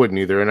 I wouldn't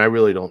either, and I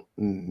really don't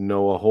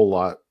know a whole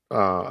lot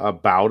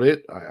about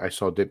it. I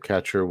saw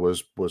Dipcatcher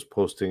was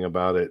posting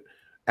about it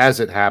as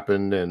it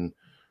happened, and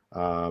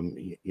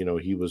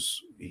he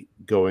was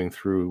going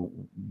through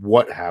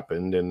what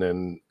happened, and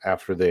then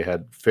after they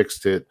had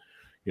fixed it,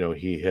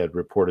 he had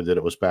reported that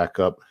it was back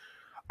up.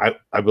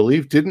 I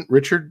believe, didn't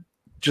Richard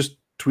just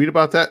tweet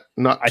about that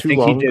not too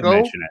long ago? I think he did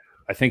mention it.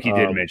 I think he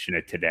did mention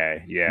it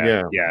today.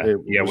 Yeah.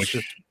 It was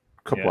just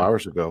a couple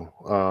hours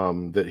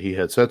ago that he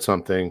had said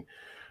something.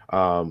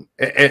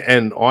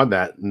 And on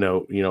that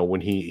note,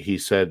 when he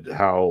said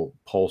how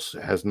Pulse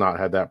has not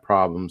had that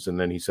problems, and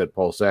then he said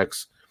Pulse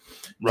X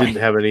didn't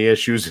have any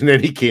issues, and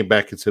then he came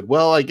back and said,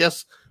 well, I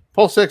guess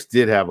Pulse X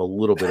did have a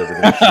little bit of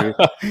an issue,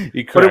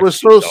 but it was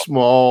so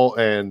small,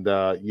 and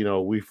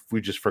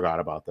we just forgot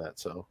about that.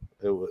 So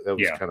it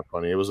was kind of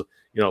funny. It was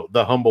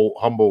the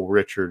humble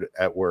Richard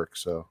at work.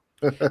 So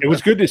It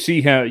was good to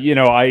see him. You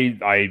know,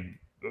 I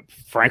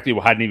frankly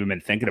hadn't even been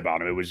thinking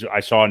about him. I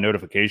saw a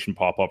notification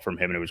pop up from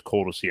him, and it was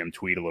cool to see him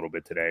tweet a little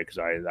bit today because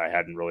I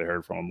hadn't really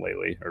heard from him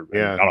lately, or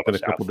Yeah, none of been a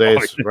us couple have.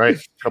 days, right?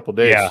 A couple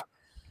Yeah.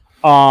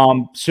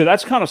 days. So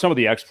that's kind of some of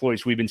the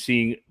exploits we've been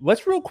seeing.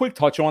 Let's real quick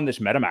touch on this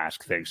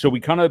MetaMask thing. So we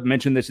kind of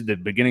mentioned this at the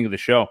beginning of the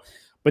show,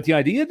 but the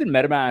idea that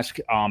MetaMask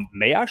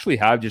may actually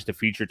have just a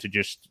feature to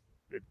just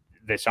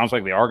that sounds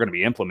like they are going to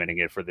be implementing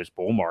it for this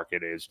bull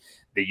market is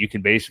that you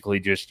can basically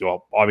just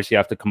obviously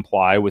have to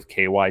comply with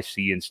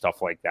KYC and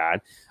stuff like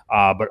that,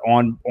 but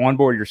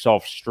onboard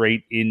yourself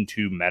straight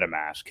into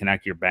MetaMask,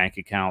 connect your bank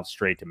account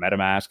straight to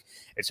MetaMask.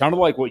 It sounded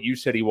like what you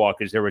said, Ewok,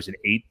 is there was an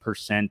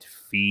 8%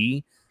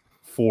 fee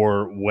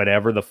for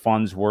whatever the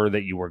funds were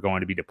that you were going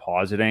to be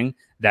depositing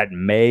that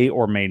may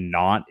or may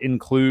not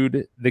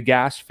include the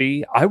gas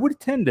fee. I would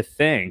tend to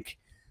think,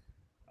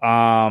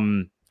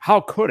 how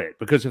could it?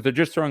 Because if they're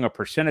just throwing a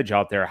percentage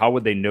out there, how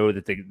would they know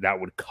that that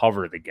would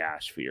cover the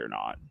gas fee or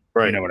not?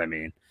 Right. You know what I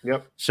mean?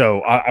 Yep.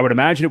 So I would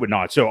imagine it would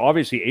not. So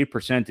obviously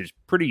 8% is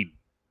pretty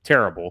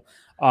terrible.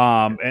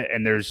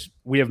 And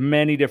we have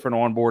many different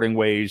onboarding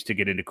ways to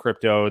get into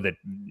crypto that,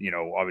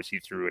 obviously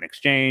through an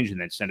exchange and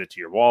then send it to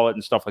your wallet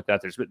and stuff like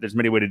that. There's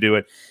many ways to do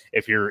it.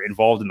 If you're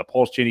involved in the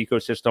Pulse Chain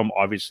ecosystem,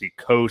 obviously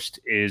Coast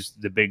is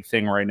the big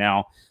thing right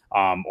now.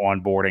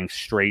 Onboarding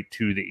straight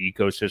to the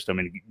ecosystem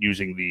and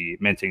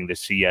minting the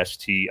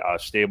CST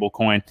stable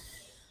coin.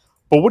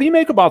 But what do you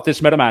make about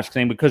this MetaMask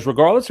thing? Because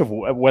regardless of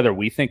whether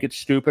we think it's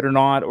stupid or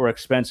not, or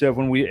expensive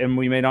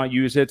we may not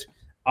use it,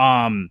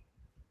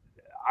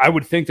 I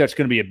would think that's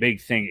going to be a big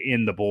thing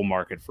in the bull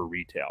market for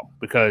retail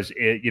because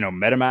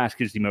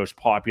MetaMask is the most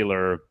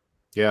popular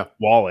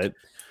wallet.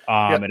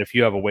 And if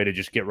you have a way to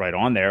just get right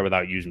on there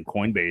without using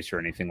Coinbase or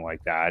anything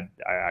like that,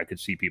 I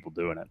could see people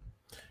doing it.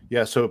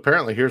 Yeah, so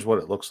apparently here's what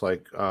it looks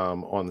like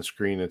on the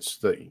screen. It's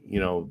the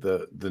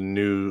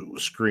new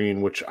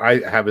screen, which I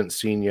haven't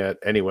seen yet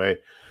anyway.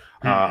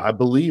 I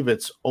believe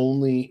it's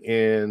only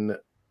in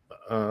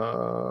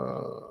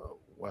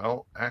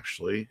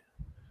actually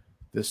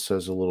this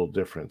says a little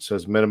different. It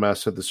says MetaMask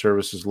said the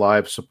service is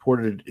live,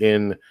 supported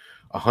in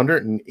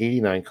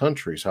 189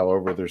 countries.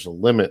 However, there's a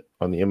limit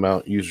on the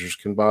amount users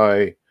can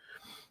buy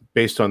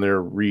based on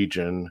their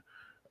region.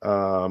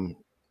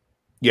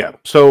 Yeah.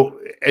 So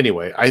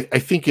anyway, I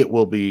think it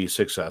will be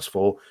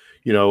successful.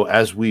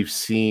 As we've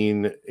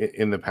seen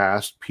in the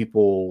past,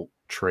 people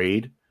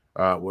trade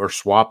or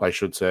swap, I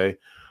should say,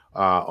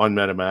 on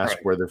MetaMask, right,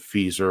 where the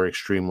fees are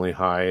extremely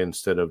high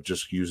instead of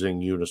just using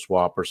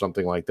Uniswap or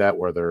something like that,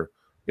 where they're,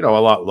 a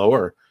lot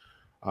lower,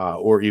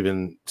 or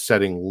even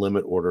setting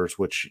limit orders,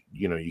 which,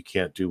 you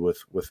can't do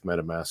with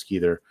MetaMask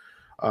either.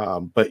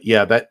 But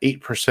yeah, that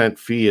 8%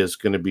 fee is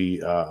going to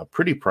be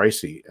pretty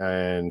pricey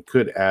and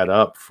could add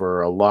up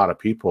for a lot of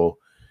people,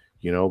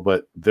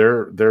 but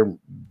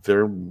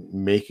they're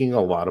making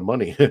a lot of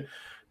money.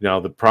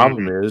 Now, the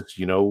problem is,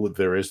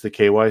 there is the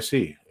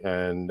KYC,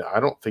 and I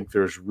don't think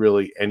there's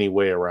really any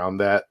way around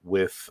that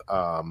with,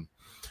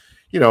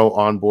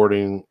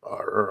 onboarding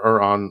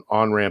or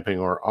on ramping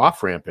or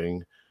off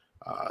ramping.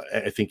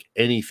 I think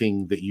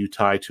anything that you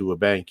tie to a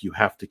bank, you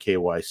have to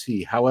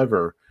KYC.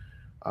 However,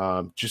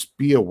 just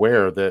be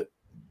aware that,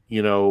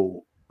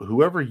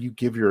 whoever you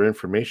give your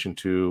information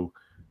to,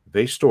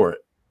 they store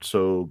it.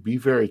 So be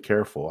very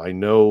careful. I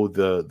know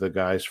the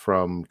guys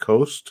from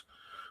Coast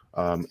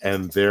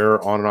and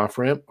their on and off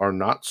ramp are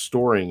not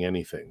storing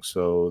anything.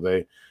 So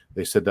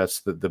they said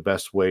that's the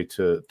best way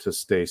to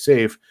stay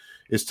safe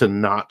is to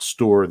not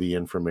store the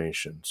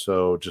information.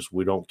 So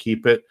we don't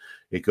keep it.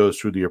 It goes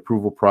through the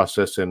approval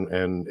process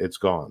and it's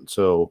gone.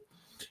 So,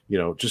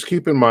 just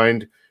keep in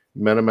mind,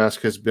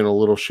 MetaMask has been a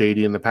little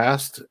shady in the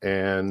past,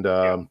 and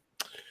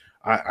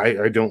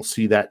I don't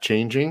see that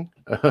changing.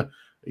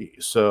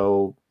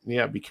 So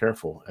yeah, be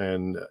careful.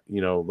 And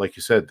like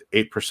you said,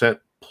 8%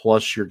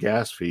 plus your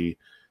gas fee,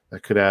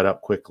 that could add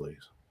up quickly.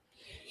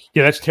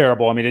 Yeah, that's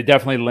terrible. I mean, it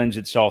definitely lends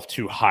itself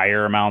to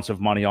higher amounts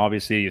of money.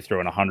 Obviously, you throw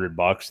in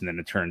 $100 and then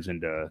it turns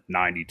into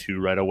 92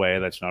 right away.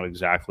 That's not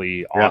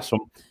exactly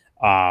awesome.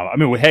 I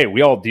mean, hey,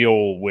 we all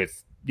deal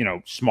with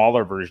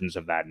smaller versions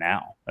of that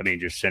now. I mean,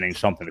 just sending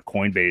something to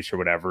Coinbase or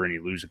whatever, and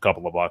you lose a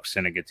couple of bucks,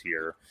 sending it to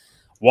your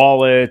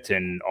wallet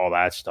and all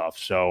that stuff.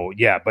 So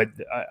yeah, but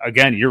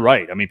again, you're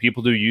right. I mean,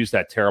 people do use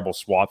that terrible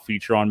swap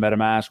feature on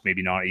MetaMask,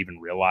 maybe not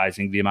even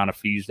realizing the amount of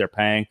fees they're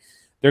paying.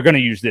 They're going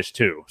to use this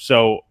too.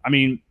 So, I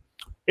mean,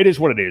 it is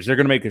what it is. They're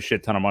going to make a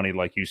shit ton of money,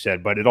 like you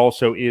said, but it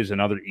also is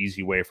another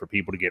easy way for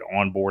people to get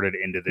onboarded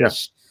into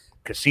this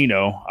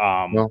casino.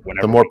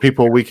 The more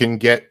people we can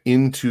get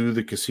into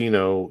the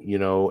casino,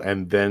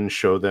 and then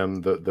show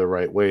them the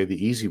right way,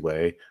 the easy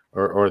way,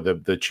 or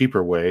the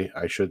cheaper way,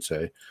 I should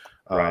say,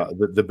 right,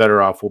 the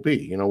better off we'll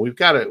be. We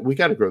got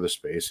to grow the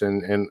space,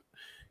 and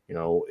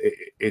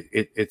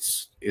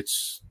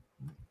it's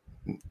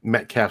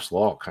Metcalfe's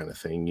law kind of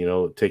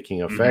thing,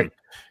 taking effect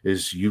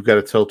is you've got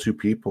to tell two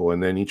people,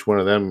 and then each one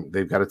of them,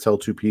 they've got to tell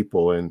two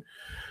people. And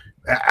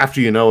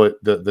after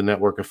it, the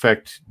network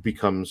effect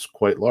becomes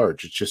quite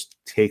large. It just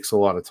takes a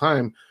lot of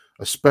time.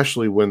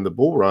 especially when the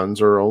bull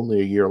runs are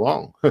only a year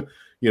long.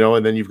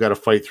 And then you've got to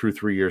fight through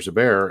 3 years of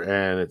bear,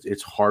 and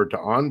it's hard to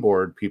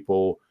onboard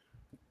people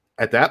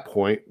at that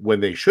point when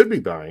they should be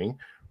buying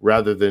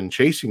rather than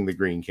chasing the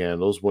green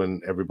candles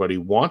when everybody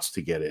wants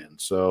to get in.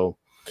 So,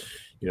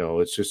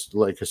 it's just,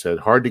 like I said,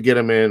 hard to get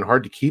them in,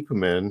 hard to keep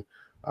them in,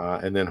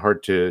 and then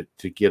hard to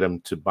get them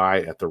to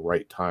buy at the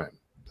right time.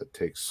 That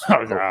takes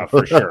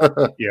for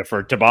sure. Yeah,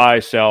 to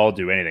buy, sell,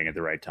 do anything at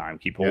the right time,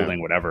 keep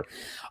holding, whatever.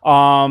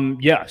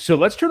 So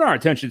let's turn our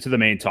attention to the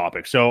main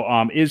topic.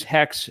 So is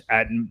HEX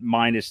at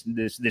minus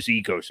this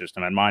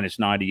ecosystem at minus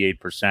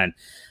 98%?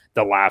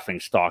 The laughing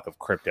stock of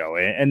crypto.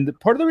 And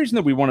part of the reason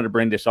that we wanted to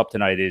bring this up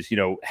tonight is,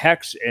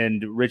 HEX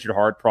and Richard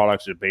Hart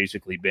products have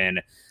basically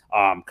been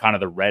kind of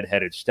the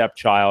redheaded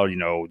stepchild,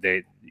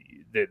 the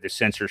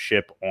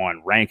censorship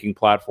on ranking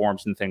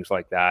platforms and things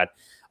like that.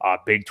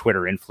 Big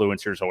Twitter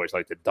influencers always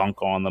like to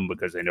dunk on them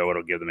because they know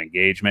it'll give them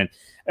engagement.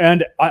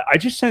 And I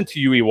just sent to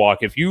you, Ewok,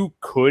 if you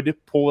could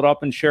pull it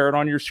up and share it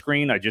on your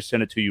screen. I just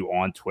sent it to you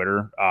on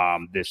Twitter. I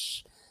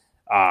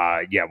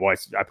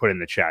put it in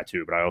the chat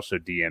too, but I also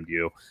DM'd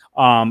you.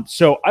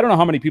 So I don't know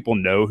how many people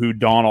know who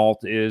Don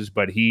Alt is,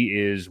 but he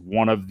is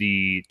one of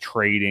the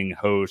trading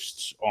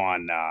hosts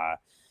on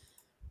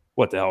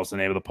what the hell is the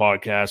name of the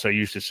podcast? I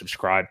used to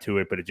subscribe to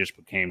it, but it just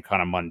became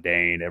kind of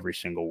mundane every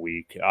single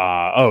week.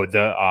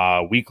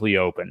 The Weekly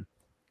Open.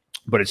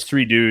 But it's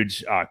three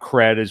dudes.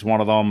 Cred is one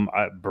of them.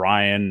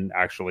 Brian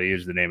actually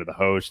is the name of the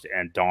host,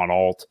 and Don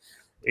Alt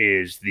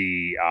is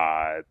the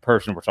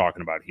person we're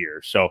talking about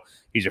here. So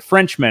he's a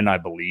Frenchman, I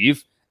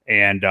believe,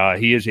 and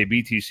he is a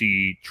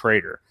BTC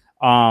trader.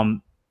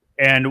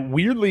 And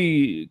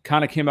weirdly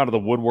kind of came out of the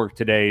woodwork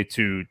today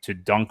to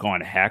dunk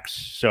on HEX.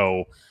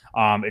 So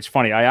it's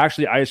funny. I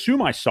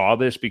assume I saw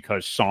this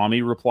because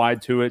Sami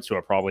replied to it, so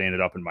it probably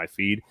ended up in my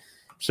feed.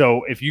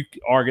 So if you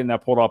are getting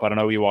that pulled up, I don't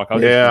know, Ewok.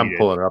 I'm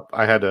pulling it up.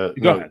 I had to.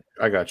 Go ahead.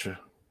 I got you.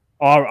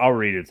 I'll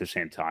read it at the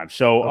same time.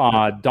 So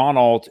Don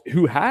Alt,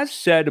 who has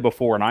said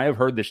before, and I have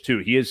heard this too,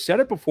 he has said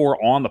it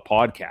before on the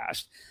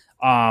podcast,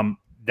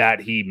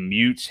 that he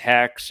mutes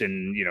HEX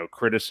and,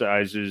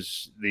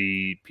 criticizes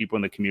the people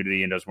in the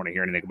community and doesn't want to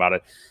hear anything about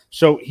it.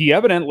 So he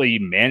evidently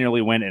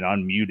manually went and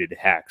unmuted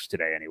HEX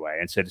today anyway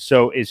and said,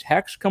 so is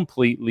HEX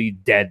completely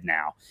dead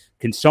now?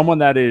 Can someone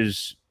that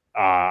is,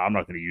 I'm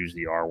not going to use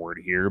the R word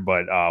here,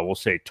 but we'll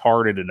say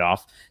tarded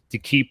enough to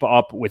keep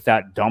up with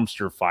that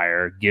dumpster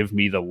fire, give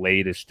me the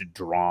latest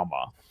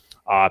drama?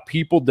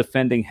 People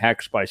defending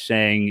HEX by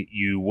saying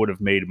you would have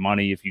made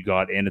money if you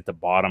got in at the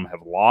bottom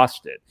have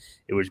lost it.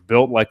 It was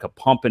built like a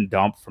pump and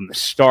dump from the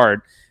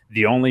start.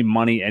 The only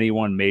money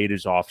anyone made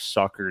is off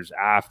suckers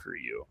after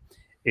you.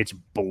 It's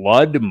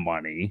blood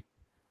money,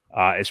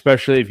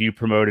 especially if you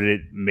promoted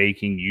it,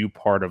 making you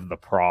part of the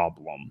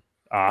problem.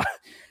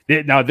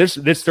 Now,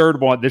 this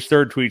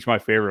third tweet's my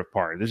favorite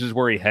part. This is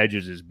where he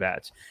hedges his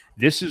bets.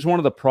 This is one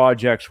of the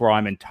projects where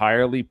I'm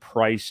entirely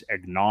price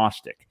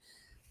agnostic.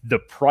 The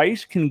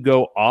price can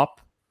go up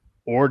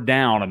or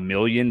down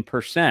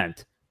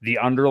 1,000,000%. The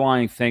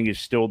underlying thing is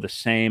still the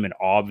same and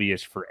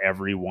obvious for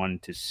everyone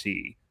to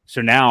see.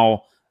 So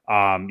now,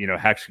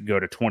 HEX could go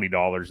to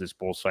 $20 this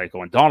bull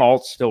cycle, and Don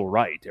Alt's still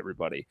right,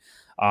 everybody.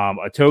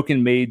 A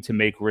token made to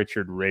make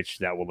Richard rich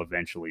that will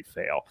eventually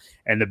fail.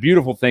 And the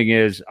beautiful thing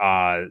is,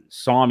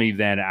 Sami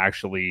then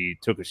actually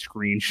took a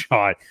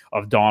screenshot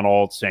of Don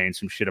Alt saying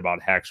some shit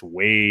about HEX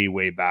way,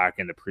 way back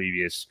in the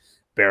previous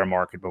bear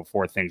market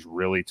before things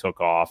really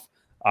took off,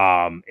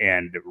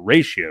 and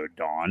ratioed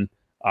Don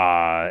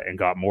and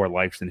got more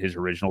likes than his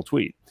original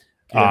tweet.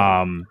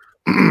 So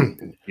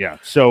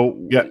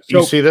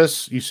you see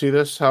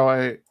this how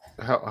I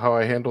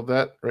handled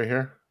that right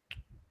here.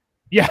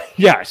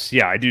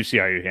 I do see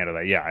how you handle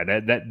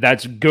that.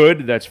 That's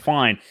good, that's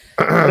fine.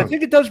 But I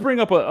think it does bring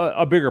up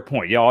a bigger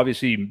point.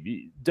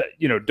 Obviously,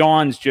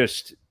 Don's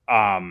just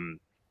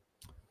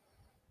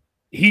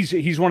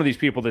he's one of these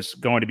people that's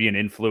going to be an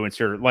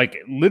influencer. Like,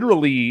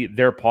 literally,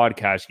 their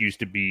podcast used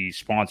to be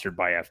sponsored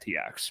by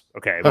FTX.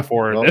 Okay,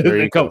 before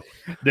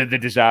the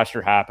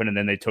disaster happened, and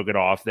then they took it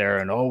off there,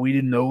 and we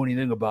didn't know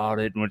anything about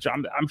it, which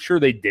I'm sure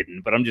they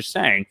didn't. But I'm just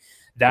saying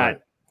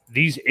that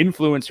these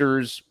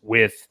influencers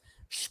with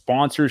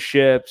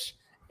sponsorships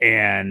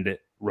and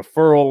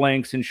referral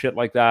links and shit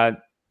like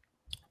that,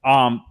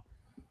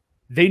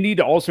 they need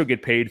to also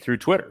get paid through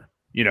Twitter.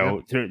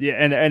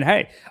 And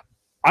hey,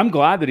 I'm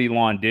glad that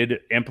Elon did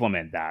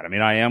implement that. I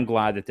mean, I am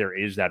glad that there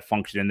is that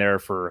function in there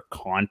for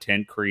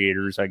content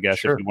creators, I guess,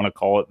 if you want to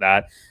call it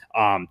that,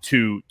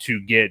 to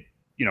get,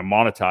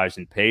 monetized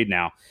and paid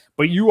now.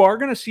 But you are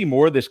going to see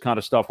more of this kind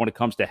of stuff when it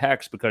comes to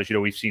HEX because,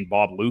 we've seen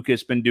Bob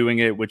Lucas been doing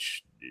it,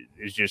 which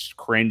is just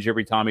cringe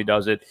every time he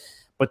does it.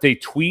 But they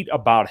tweet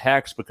about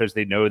HEX because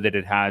they know that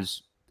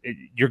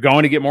you're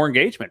going to get more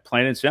engagement,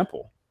 plain and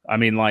simple. I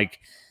mean,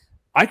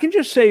 I can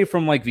just say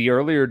from the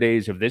earlier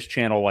days of this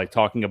channel,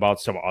 talking about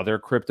some other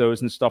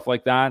cryptos and stuff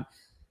like that,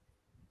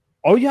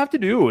 all you have to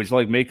do is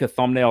make a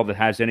thumbnail that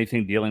has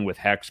anything dealing with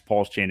HEX,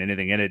 Pulse Chain,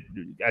 anything in it,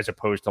 as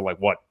opposed to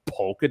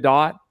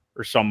Polkadot.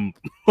 or some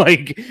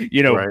like,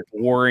 Right.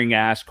 boring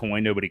ass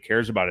coin nobody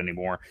cares about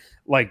anymore.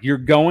 Like, you're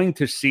going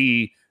to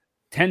see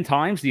 10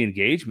 times the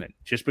engagement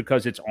just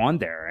because it's on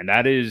there. And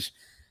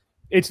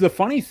it's the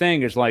funny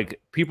thing is, like,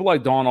 people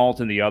like Don Alt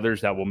and the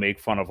others that will make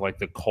fun of like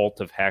the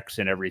cult of Hex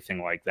and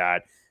everything like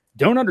that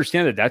don't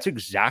understand that that's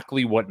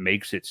exactly what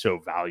makes it so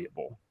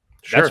valuable.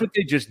 That's Sure. what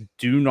they just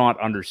do not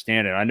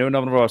understand. And I know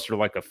none of us are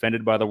like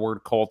offended by the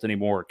word cult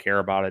anymore or care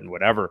about it and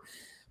whatever.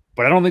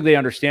 But I don't think they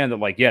understand that,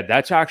 like, yeah,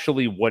 that's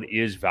actually what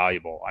is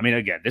valuable. I mean,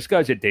 again, this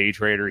guy's a day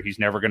trader. He's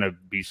never going to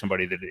be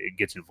somebody that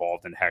gets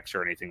involved in Hex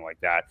or anything like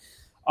that.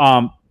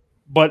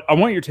 But I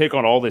want your take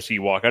on all this,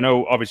 Ewok. I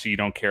know, obviously, you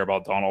don't care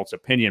about Donald's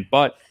opinion,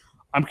 but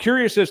I'm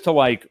curious as to,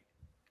 like,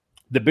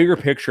 the bigger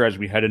picture as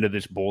we head into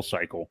this bull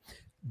cycle.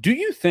 Do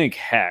you think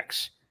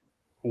Hex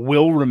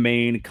will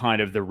remain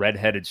kind of the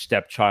redheaded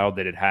stepchild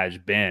that it has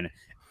been,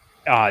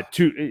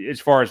 to as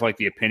far as like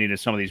the opinion of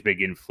some of these big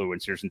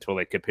influencers until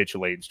they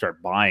capitulate and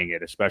start buying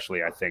it,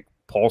 especially I think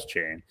Pulse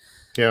Chain?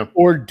 Yeah.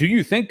 Or do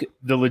you think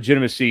the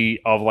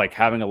legitimacy of like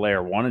having a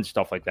layer one and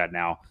stuff like that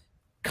now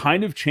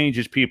kind of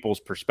changes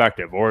people's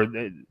perspective? Or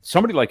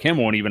somebody like him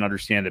won't even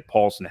understand that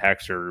Pulse and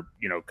Hex are,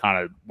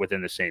 kind of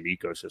within the same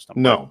ecosystem.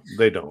 No,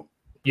 they don't.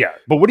 Yeah.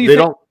 But what do you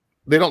think?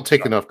 They don't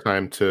take enough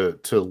time to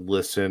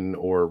listen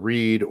or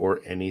read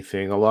or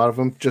anything. A lot of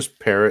them just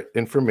parrot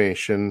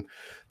information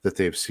that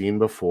they've seen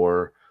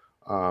before.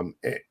 And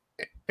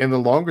the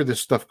longer this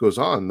stuff goes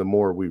on, the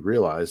more we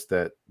realize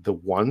that the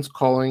ones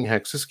calling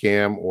Hex a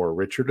scam or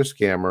Richard a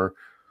scammer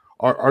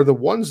are the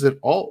ones that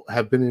all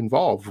have been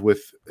involved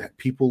with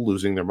people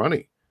losing their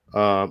money.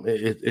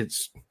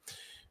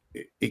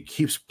 It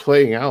keeps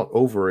playing out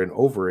over and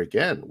over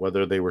again,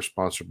 whether they were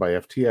sponsored by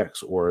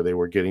FTX or they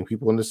were getting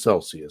people into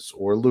Celsius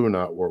or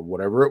Luna or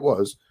whatever it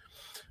was.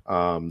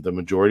 The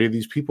majority of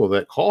these people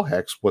that call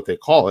Hex what they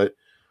call it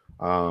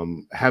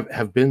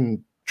have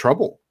been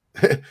trouble.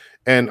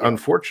 And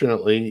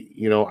unfortunately,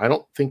 I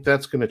don't think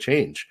that's going to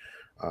change,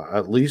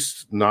 at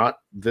least not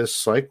this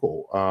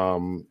cycle.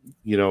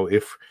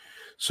 If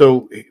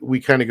so, we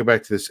kind of go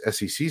back to this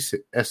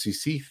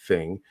SEC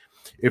thing.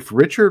 If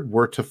Richard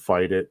were to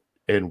fight it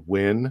and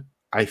win,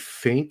 I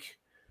think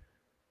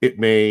it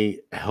may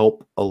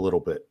help a little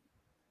bit.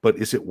 But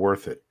is it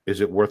worth it?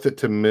 Is it worth it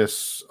to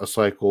miss a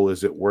cycle?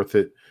 Is it worth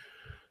it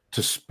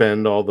to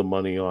spend all the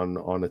money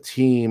on a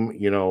team?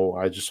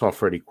 I just saw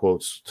Freddie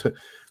Quotes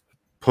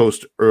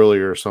post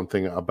earlier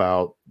something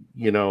about,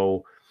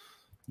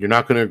 you're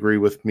not going to agree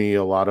with me,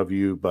 a lot of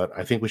you, but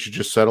I think we should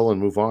just settle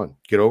and move on,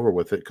 get over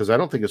with it, because I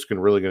don't think it's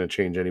really going to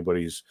change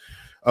anybody's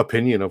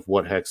opinion of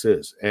what Hex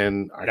is.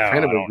 And I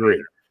kind of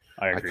agree.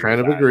 I kind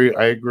of agree.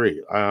 I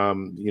agree.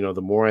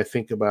 The more I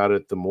think about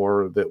it, the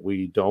more that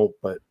we don't.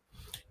 But,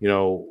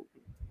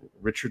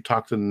 Richard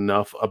talked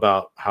enough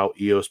about how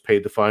EOS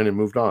paid the fine and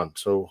moved on.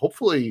 So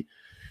hopefully,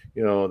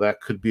 that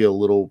could be a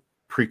little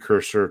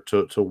precursor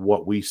to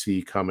what we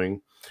see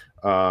coming.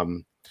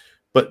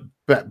 But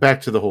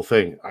back to the whole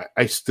thing,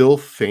 I still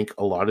think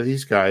a lot of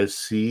these guys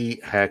see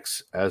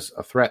Hex as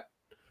a threat.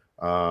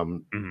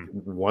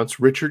 Once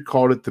Richard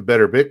called it the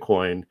better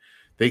Bitcoin,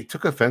 they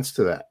took offense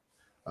to that.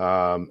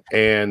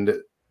 And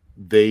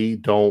they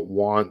don't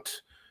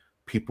want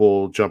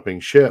people jumping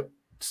ship,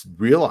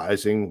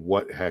 realizing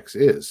what Hex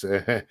is.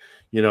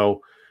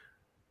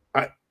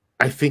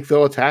 I think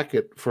they'll attack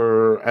it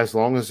for as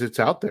long as it's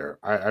out there.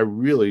 I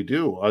really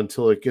do,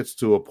 until it gets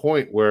to a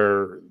point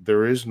where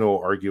there is no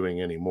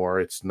arguing anymore.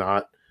 It's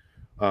not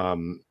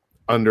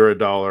under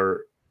 $1.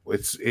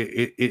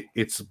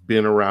 It's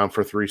been around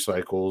for 3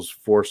 cycles,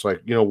 4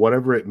 cycles,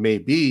 whatever it may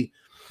be.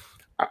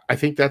 I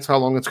think that's how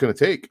long it's going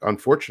to take,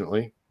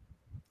 unfortunately.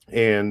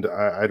 And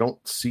I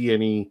don't see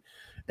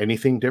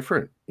anything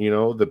different.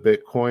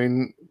 The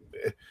Bitcoin,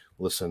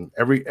 listen,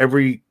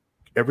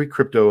 every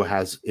crypto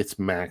has its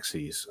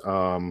maxis.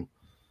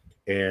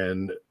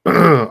 And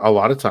a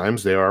lot of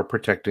times they are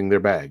protecting their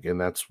bag, and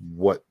that's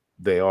what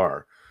they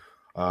are.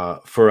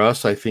 For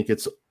us, I think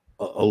it's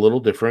a little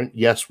different.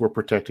 Yes, we're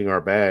protecting our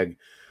bag,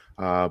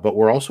 but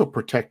we're also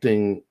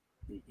protecting,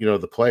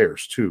 the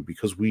players too,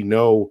 because we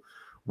know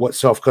what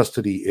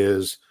self-custody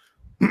is,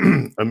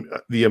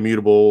 the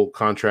immutable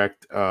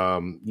contract,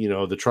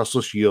 the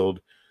trustless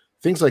yield,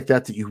 things like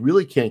that you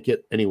really can't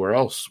get anywhere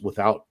else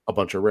without a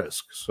bunch of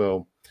risk.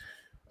 So,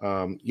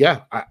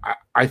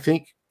 I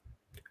think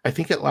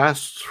it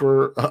lasts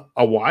for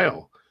a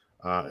while,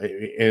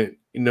 and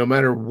no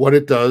matter what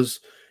it does,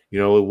 it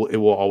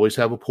will always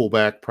have a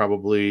pullback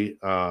probably,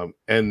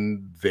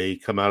 and they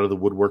come out of the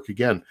woodwork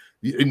again.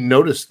 You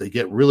notice they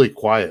get really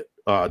quiet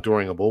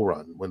during a bull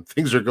run when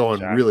things are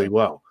going really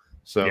well.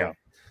 So. Yeah.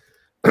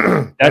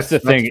 That's the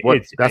thing.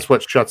 That's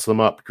what shuts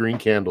them up. Green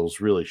candles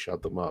really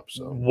shut them up.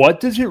 So what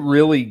does it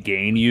really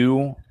gain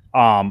you?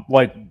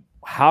 Like,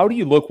 how do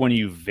you look when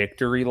you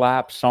victory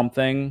lap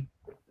something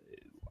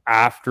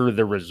after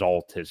the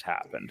result has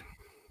happened?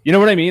 You know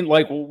what I mean?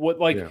 Like what?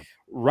 Like Yeah.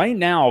 right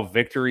now,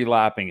 victory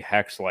lapping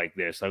Hex like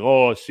this, like,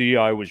 oh, see,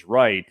 I was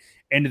right,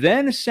 and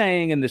then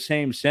saying in the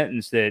same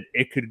sentence that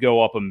it could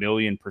go up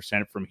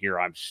 1,000,000% from here,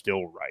 I'm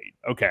still right.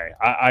 Okay,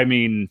 I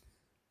mean,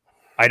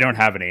 I don't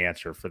have an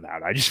answer for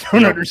that. I just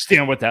don't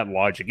understand what that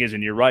logic is.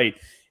 And you're right.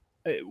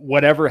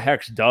 Whatever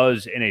Hex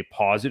does in a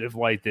positive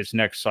light this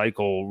next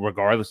cycle,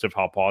 regardless of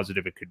how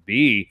positive it could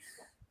be,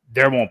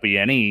 there won't be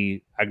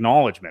any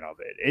acknowledgement of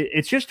it.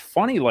 It's just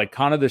funny, like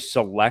kind of the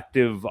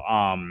selective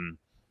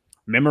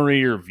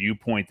memory or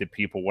viewpoint that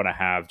people want to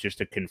have just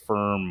to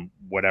confirm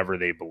whatever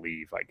they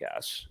believe, I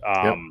guess.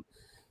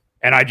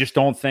 And I just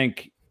don't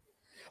think,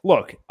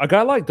 look, a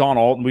guy like Don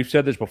Alton, we've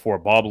said this before,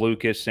 Bob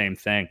Lucas, same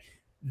thing.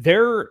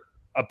 They're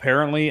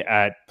apparently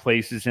at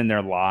places in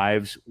their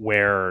lives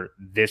where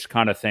this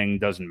kind of thing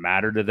doesn't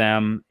matter to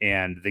them,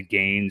 and the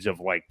gains of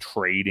like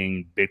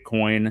trading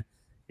Bitcoin.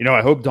 You know,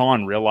 I hope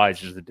Don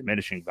realizes the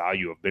diminishing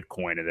value of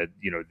Bitcoin, and that,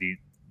 you know,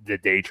 the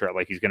day trade,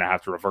 like he's going to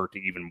have to revert to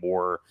even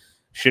more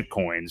shit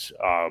coins.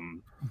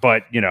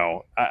 But you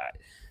know,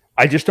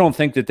 I just don't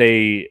think that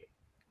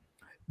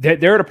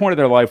they're at a point of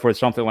their life where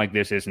something like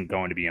this isn't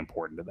going to be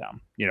important to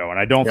them, you know, and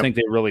I don't think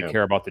they really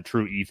care about the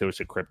true ethos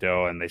of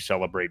crypto, and they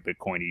celebrate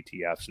Bitcoin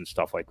ETFs and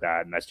stuff like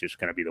that. And that's just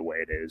going to be the way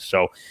it is.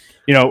 So,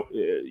 you know,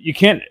 you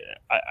can't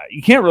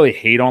really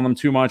hate on them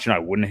too much, and I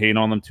wouldn't hate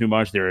on them too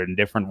much. They're in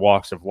different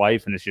walks of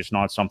life, and it's just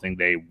not something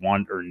they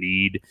want or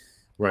need.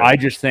 Right. I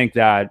just think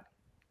that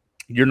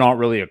you're not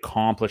really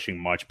accomplishing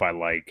much by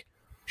like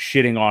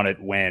shitting on it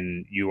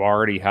when you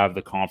already have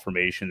the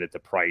confirmation that the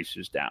price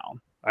is down.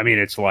 I mean,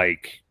 it's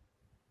like,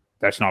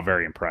 that's not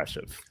very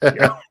impressive.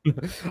 Yeah.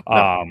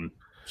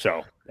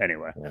 So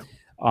anyway,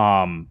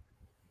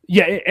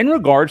 in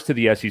regards to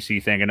the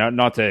SEC thing, and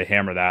not to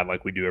hammer that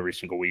like we do every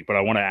single week, but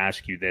I want to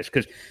ask you this,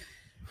 because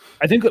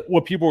I think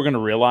what people are going to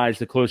realize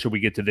the closer we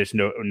get to this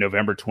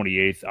November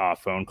 28th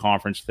phone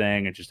conference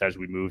thing, and just as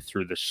we move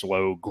through the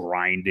slow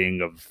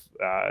grinding of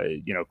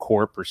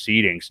court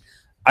proceedings,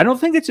 I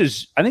think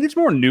it's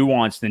more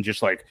nuanced than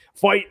just like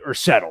fight or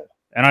settle.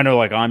 And I know,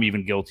 like, I'm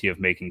even guilty of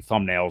making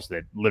thumbnails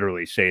that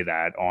literally say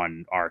that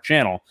on our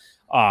channel,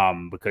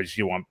 because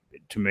you want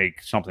to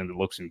make something that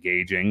looks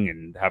engaging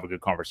and have a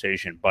good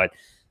conversation. But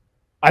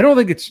I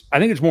think it's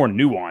more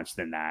nuanced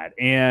than that.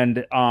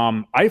 And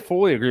I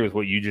fully agree with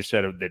what you just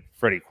said, that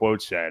Freddie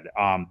Quote said,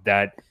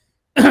 that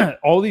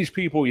all these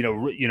people,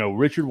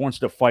 Richard wants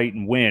to fight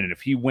and win, and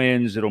if he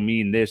wins, it'll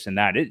mean this and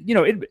that.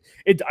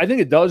 I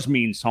think it does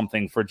mean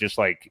something for just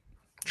like,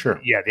 sure,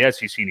 yeah, the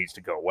SEC needs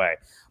to go away.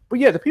 But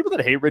yeah, the people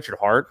that hate Richard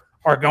Hart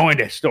are going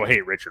to still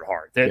hate Richard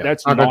Hart.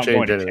 That's not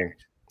going to change.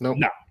 Nope.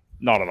 No,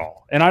 not at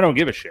all. And I don't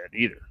give a shit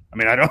either. I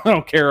mean, I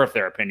don't care if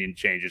their opinion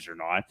changes or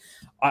not.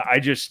 I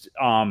just,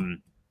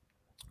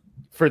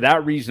 for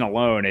that reason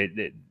alone,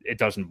 it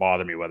doesn't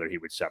bother me whether he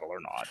would settle or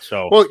not.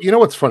 So, well, you know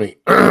what's funny?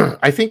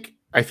 I think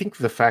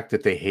the fact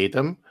that they hate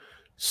him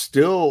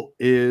still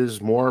is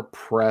more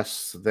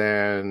press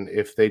than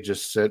if they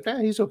just said,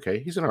 he's okay,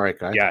 he's an all right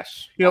guy.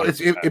 Yes.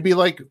 It'd be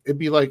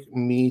like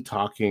me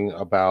talking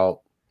about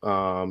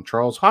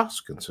Charles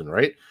Hoskinson,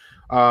 right?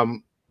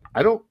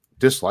 I don't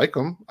dislike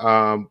him,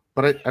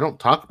 but I don't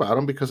talk about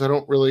him because I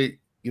don't really,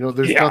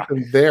 there's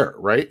nothing there,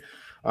 right?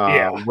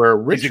 Where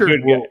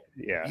Richard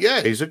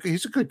he's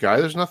a good guy.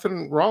 There's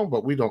nothing wrong,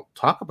 but we don't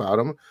talk about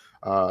him.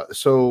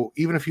 So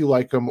even if you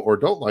like him or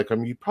don't like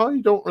him, you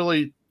probably don't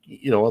really,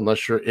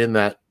 unless you're in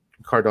that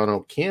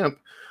Cardano camp,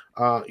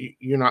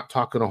 you're not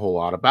talking a whole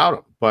lot about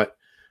him. But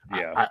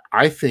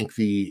I think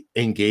the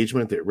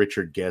engagement that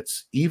Richard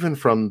gets, even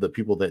from the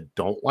people that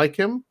don't like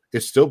him,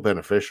 is still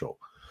beneficial.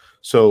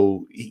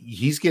 So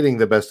he's getting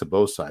the best of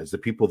both sides, the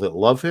people that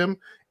love him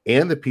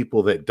and the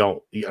people that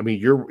don't. I mean,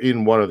 you're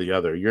in one or the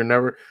other.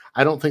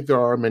 I don't think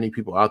there are many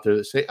people out there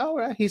that say,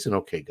 oh, he's an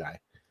okay guy.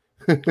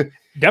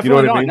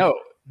 Definitely not. I mean?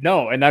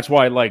 No. And that's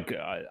why, like,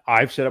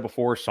 I've said it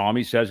before.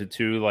 Sami says it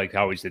too, like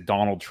how he's the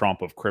Donald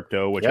Trump of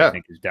crypto, which I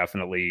think is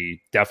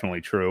definitely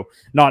true.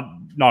 Not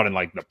in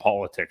like the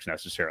politics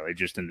necessarily,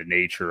 just in the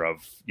nature of,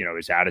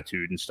 his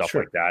attitude and stuff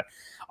like that.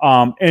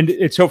 And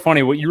it's so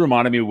funny what you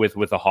reminded me with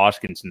the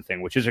Hoskinson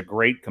thing, which is a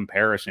great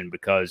comparison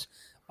because,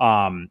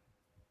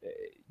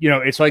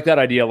 it's like that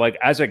idea, like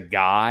as a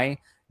guy,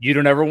 you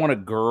don't ever want a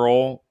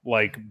girl,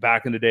 like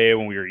back in the day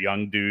when we were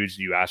young dudes,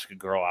 you ask a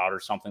girl out or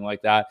something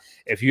like that.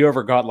 If you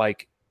ever got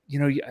like,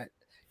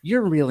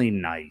 you're really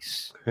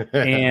nice.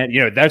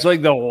 And, that's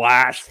like the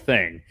last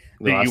thing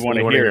that you want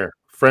to hear.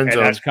 Friends,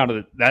 that's kind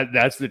of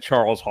that's the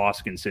Charles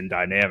Hoskinson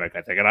dynamic,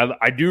 I think. And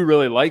I do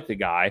really like the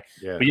guy,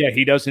 but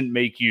he doesn't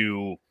make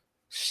you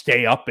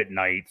stay up at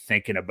night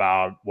thinking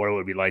about what it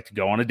would be like to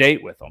go on a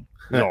date with him.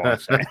 That's all I'm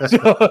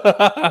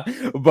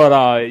saying.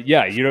 But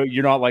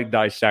you're not like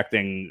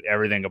dissecting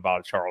everything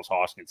about Charles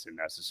Hoskinson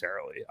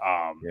necessarily.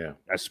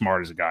 As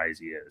smart as a guy as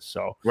he is.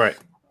 So right.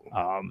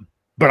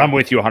 But I'm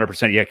with you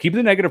 100%. Yeah, keep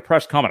the negative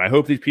press coming. I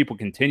hope these people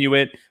continue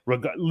it.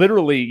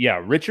 Literally,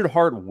 Richard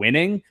Hart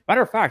winning.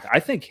 Matter of fact, I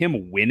think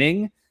him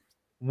winning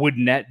would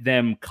net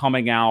them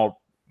coming out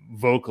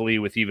vocally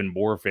with even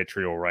more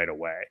vitriol right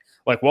away.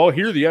 Like, well,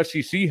 here the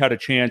SEC had a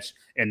chance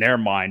in their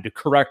mind to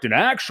correct an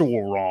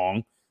actual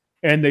wrong,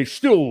 and they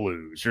still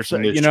lose, or so,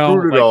 and they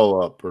screwed it like,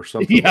 all up, or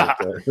something yeah,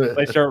 like that.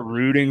 they start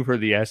rooting for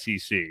the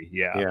SEC.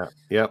 Yeah, Yeah,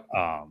 yep.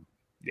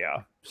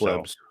 Yeah.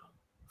 Plebs. So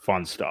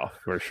fun stuff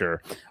for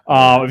sure.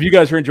 Yeah. If you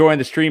guys are enjoying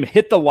the stream,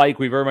 hit the like.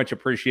 We very much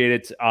appreciate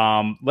it.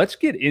 Let's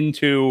get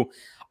into.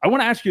 I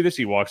want to ask you this,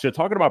 Ewok. So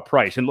talking about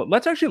price, and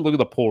let's actually look at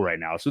the poll right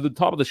now. So the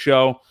top of the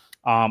show,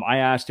 I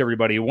asked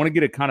everybody, I want to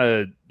get a kind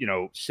of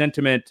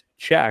sentiment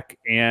check,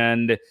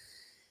 and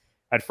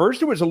at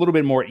first it was a little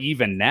bit more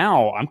even.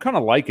 Now I'm kind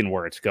of liking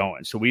where it's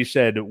going. So we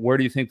said, where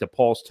do you think the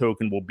Pulse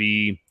token will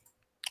be,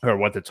 or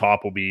what the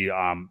top will be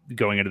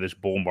going into this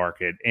bull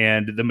market?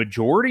 And the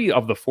majority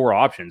of the four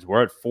options,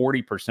 we're at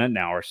 40%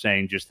 now, are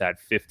saying just that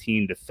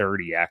 15 to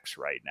 30x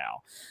right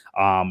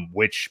now,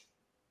 which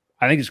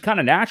I think is kind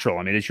of natural.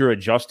 I mean, it's your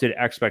adjusted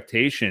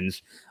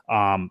expectations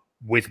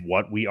with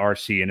what we are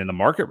seeing in the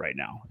market right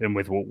now and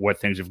with what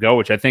things have go,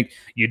 which I think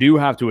you do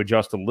have to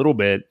adjust a little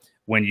bit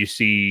when you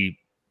see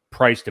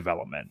price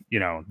development.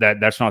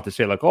 That's not to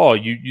say like, oh,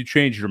 you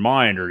change your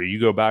mind or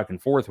you go back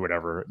and forth or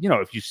whatever.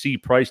 If you see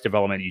price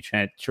development,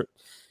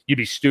 you'd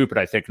be stupid,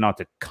 I think, not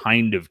to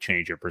kind of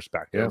change your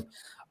perspective.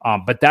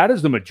 But that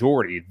is the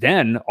majority.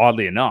 Then,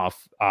 oddly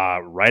enough,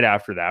 right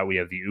after that, we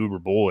have the uber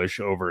bullish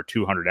over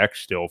 200x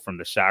still from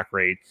the SAC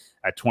rate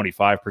at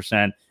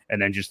 25%.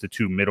 And then just the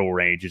two middle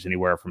ranges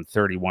anywhere from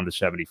 31 to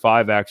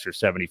 75x or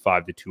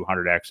 75 to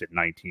 200x at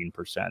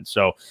 19%.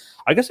 So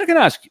I guess I can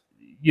ask,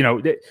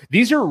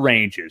 these are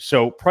ranges.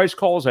 So price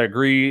calls, I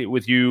agree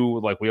with you,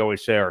 like we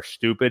always say, are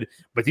stupid,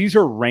 but these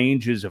are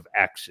ranges of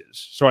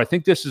X's. So I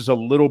think this is a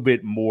little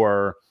bit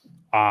more,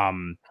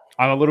 I'm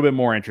a little bit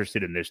more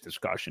interested in this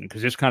discussion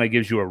because this kind of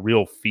gives you a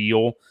real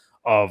feel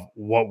of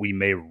what we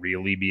may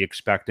really be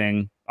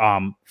expecting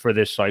for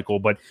this cycle.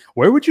 But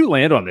where would you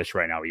land on this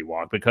right now,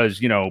 Ewok?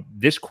 Because,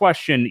 this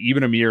question,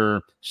 even a mere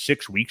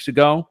 6 weeks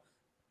ago,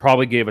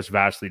 probably gave us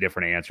vastly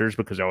different answers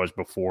because that was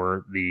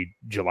before the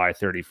July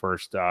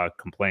 31st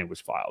complaint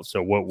was filed.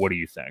 So what do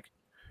you think?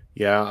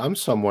 Yeah, I'm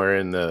somewhere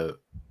in the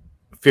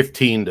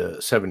 15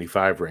 to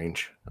 75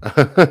 range.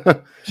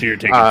 So you're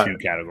taking two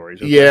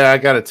categories. Okay. Yeah, I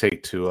got to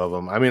take two of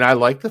them. I mean, I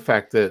like the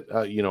fact that,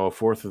 a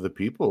fourth of the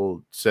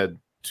people said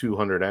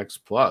 200x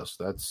plus.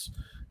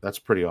 That's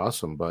pretty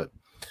awesome. But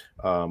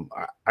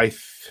I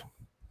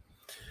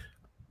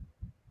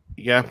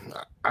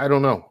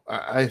don't know.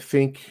 I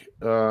think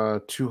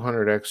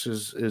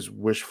 200x is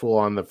wishful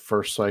on the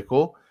first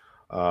cycle.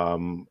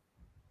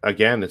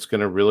 Again, it's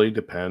going to really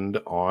depend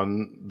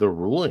on the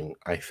ruling.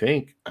 I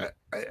think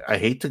I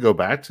hate to go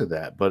back to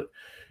that, but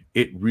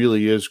it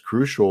really is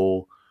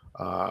crucial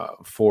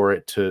for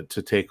it to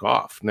take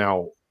off.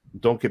 Now,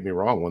 don't get me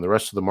wrong. When the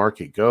rest of the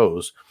market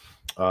goes,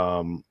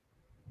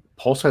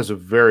 Pulse has a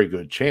very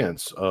good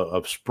chance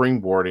of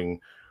springboarding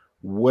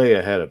way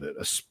ahead of it,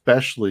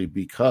 especially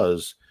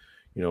because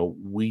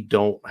we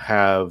don't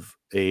have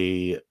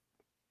a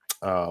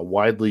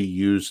widely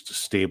used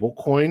stable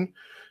coin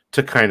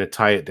to kind of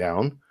tie it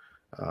down.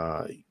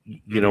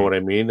 You know what I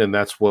mean? And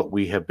that's what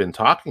we have been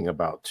talking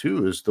about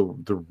too, is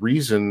the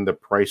reason the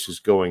price is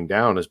going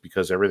down is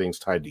because everything's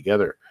tied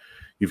together.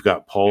 You've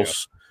got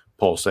Pulse,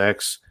 Pulse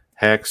X,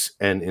 HEX,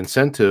 and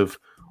incentive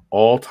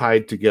all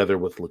tied together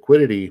with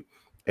liquidity.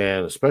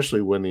 And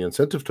especially when the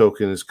incentive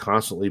token is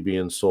constantly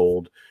being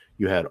sold,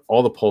 you had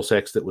all the Pulse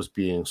X that was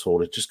being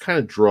sold. It just kind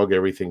of drug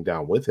everything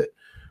down with it.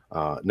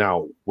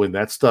 Now, when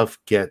that stuff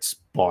gets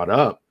bought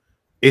up,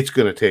 it's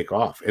going to take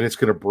off and it's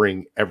going to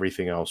bring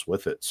everything else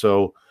with it.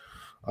 So,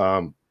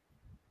 while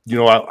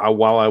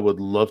I would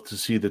love to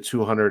see the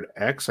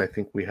 200x, I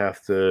think we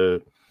have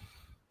to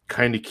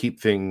kind of keep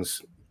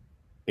things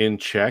in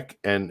check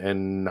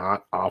and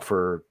not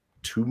offer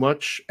too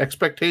much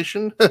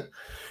expectation.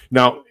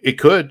 Now, it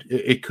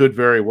could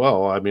very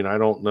well. I mean, I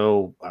don't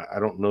know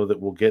that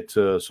we'll get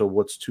to. So,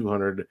 what's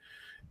 200x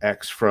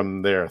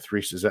from there?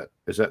 Is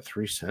that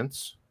 3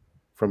 cents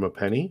from a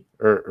penny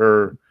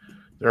or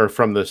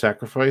from the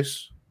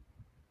sacrifice?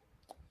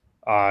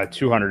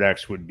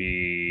 200x would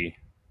be.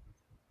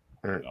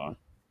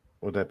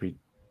 Would that be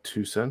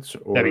 2 cents?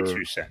 That'd be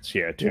 2 cents.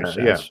 Yeah, 2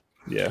 cents.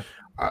 Yeah.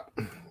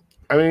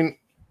 I mean,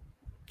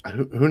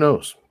 who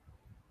knows?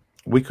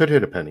 We could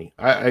hit a penny.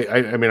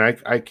 I mean,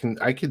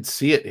 I could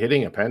see it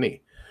hitting a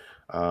penny.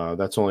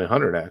 That's only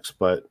 100x,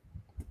 but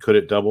could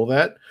it double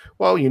that?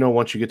 Well,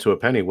 once you get to a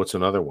penny, what's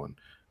another one?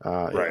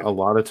 Right. A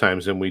lot of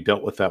times, and we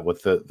dealt with that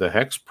with the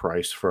HEX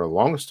price for the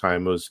longest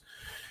time, was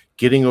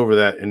getting over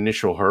that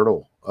initial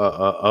hurdle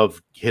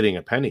of hitting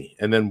a penny.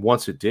 And then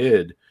once it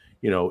did,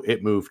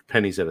 it moved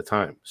pennies at a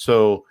time.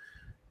 So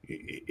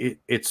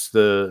it's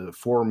the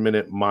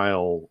 4-minute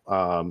mile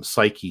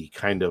psyche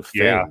kind of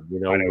thing. Yeah,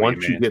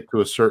 once you get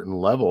to a certain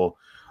level,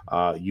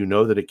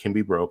 that it can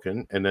be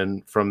broken. And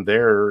then from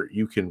there,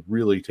 you can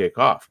really take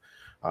off.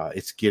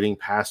 It's getting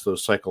past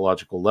those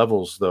psychological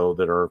levels, though,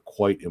 that are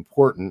quite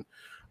important.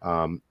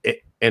 And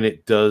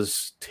it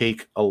does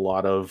take a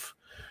lot of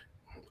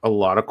a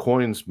lot of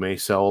coins may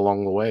sell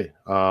along the way.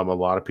 A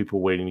lot of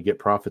people waiting to get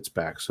profits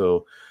back.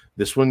 So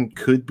this one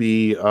could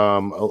be a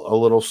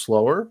little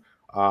slower.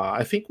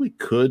 I think we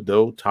could,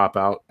 though, top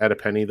out at a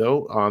penny,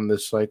 though, on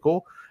this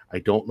cycle. I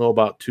don't know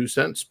about 2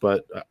 cents,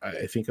 but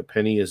I think a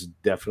penny is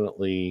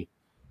definitely,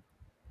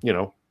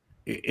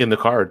 in the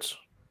cards.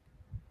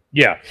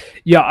 Yeah.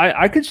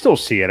 I could still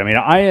see it. I mean,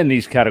 I in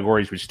these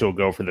categories would still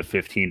go for the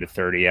 15 to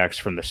 30x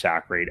from the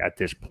sack rate at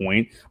this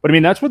point. But I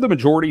mean, that's what the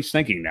majority's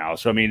thinking now.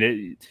 So I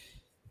mean,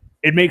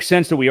 it makes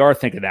sense that we are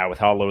thinking that with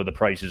how low the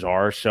prices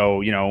are.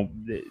 So,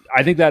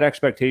 I think that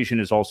expectation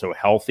is also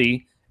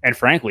healthy. And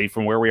frankly,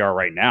 from where we are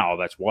right now,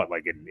 that's what,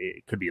 like,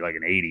 it could be like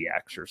an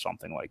 80x or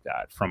something like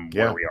that from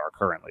where we are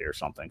currently or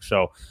something.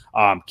 So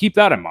keep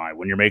that in mind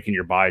when you're making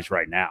your buys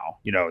right now.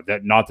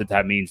 That not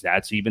that means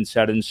that's even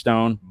set in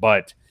stone,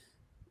 but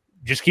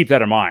just keep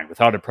that in mind with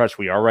how depressed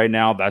we are right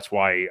now. That's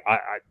why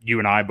you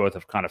and I both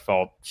have kind of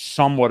felt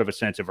somewhat of a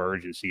sense of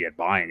urgency at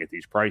buying at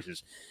these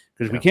prices,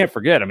 because we can't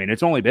forget, I mean,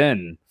 it's only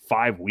been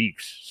 5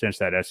 weeks since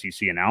that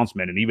SEC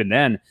announcement. And even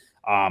then,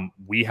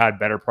 we had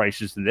better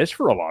prices than this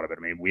for a lot of it.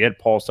 I mean, we had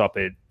pulsed up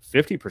at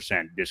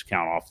 50%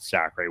 discount off the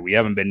sack rate. We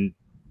haven't been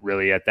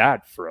really at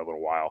that for a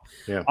little while.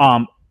 Yeah.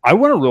 I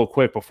want to real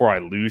quick before I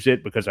lose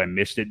it, because I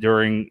missed it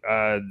during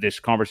this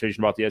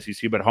conversation about the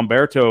SEC, but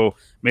Humberto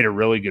made a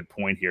really good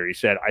point here. He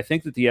said, I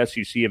think that the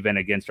SEC event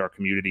against our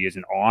community is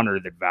an honor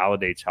that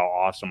validates how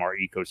awesome our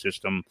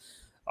ecosystem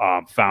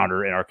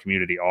founder and our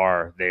community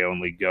are. They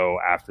only go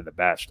after the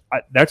best.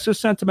 That's a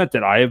sentiment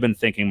that I have been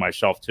thinking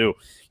myself too.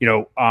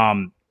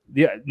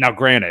 Now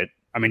granted,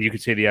 I mean, you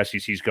could say the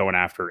SEC is going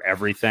after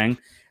everything.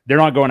 They're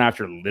not going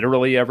after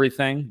literally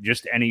everything,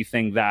 just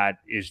anything that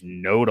is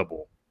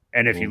notable.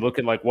 And if you look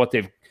at like what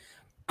they've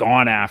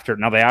gone after,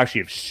 now they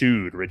actually have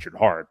sued Richard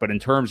Hart, but in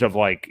terms of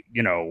like,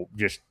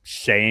 just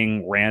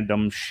saying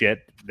random shit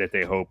that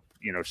they hope,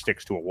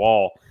 sticks to a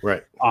wall.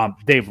 Right.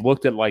 They've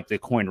looked at like the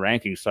coin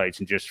ranking sites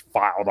and just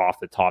filed off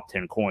the top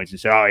 10 coins and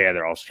said, oh yeah,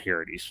 they're all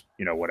securities,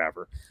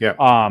 whatever.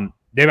 Yeah.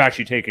 They've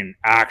actually taken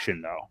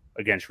action though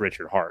against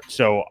Richard Hart.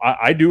 So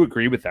I do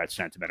agree with that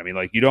sentiment. I mean,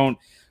 like,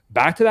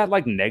 back to that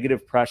like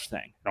negative press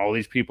thing and all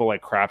these people like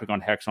crapping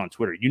on HEX on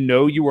Twitter.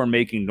 You are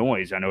making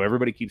noise. I know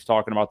everybody keeps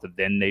talking about the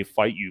then they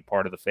fight you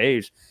part of the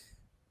phase.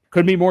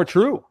 Could be more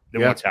true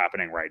than what's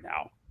happening right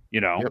now.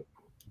 Yep.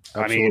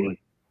 I mean,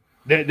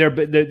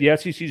 the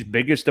SEC's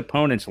biggest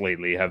opponents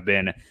lately have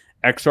been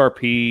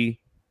XRP,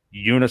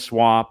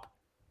 Uniswap,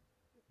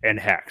 and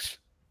HEX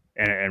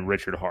and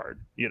Richard Hart.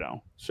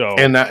 So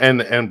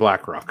and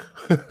BlackRock.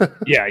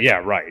 yeah,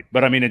 right.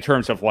 But I mean, in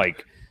terms of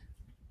like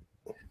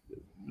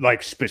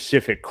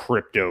specific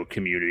crypto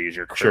communities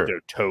or crypto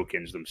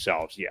tokens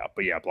themselves. Yeah.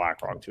 But yeah,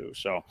 BlackRock too.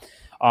 So,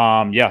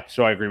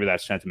 so I agree with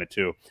that sentiment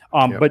too.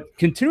 But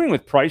continuing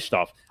with price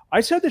stuff, I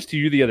said this to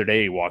you the other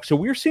day, Ewok. So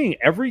we're seeing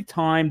every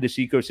time this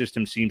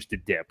ecosystem seems to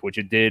dip, which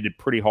it did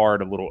pretty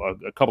hard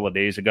a couple of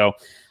days ago.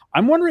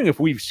 I'm wondering if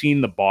we've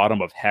seen the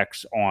bottom of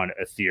HEX on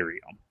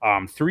Ethereum.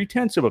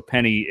 0.3 of a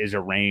penny is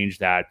a range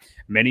that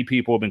many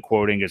people have been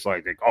quoting as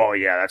like, oh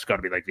yeah, that's got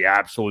to be like the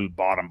absolute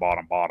bottom.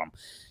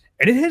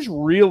 And it has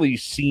really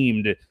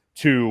seemed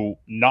to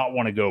not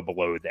want to go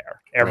below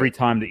there every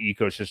time the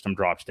ecosystem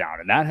drops down.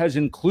 And that has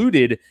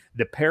included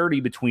the parity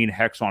between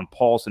HEX on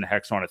Pulse and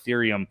HEX on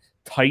Ethereum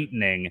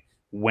tightening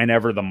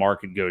whenever the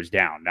market goes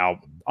down.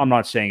 Now, I'm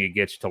not saying it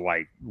gets to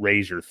like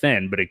razor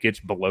thin, but it gets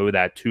below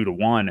that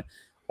 2-to-1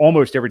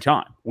 almost every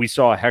time. We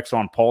saw HEX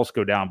on Pulse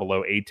go down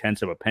below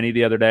 0.8 of a penny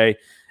the other day.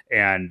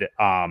 And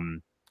a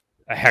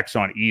HEX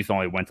on ETH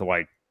only went to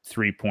like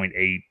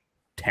 3.8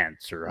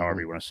 tenths or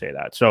however you want to say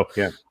that. So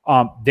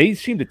they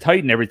seem to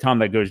tighten every time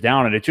that goes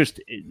down. And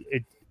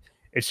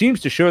it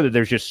seems to show that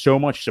there's just so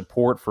much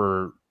support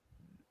for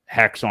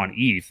HEX on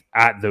ETH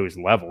at those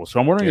levels. So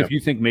I'm wondering if you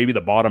think maybe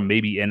the bottom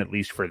may be in at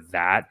least for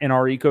that in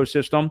our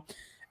ecosystem.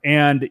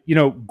 And,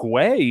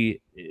 Gwei,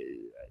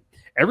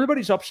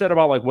 everybody's upset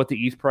about like what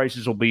the ETH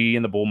prices will be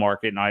in the bull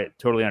market. And I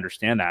totally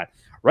understand that.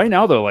 Right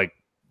now, though, like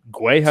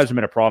Gwei hasn't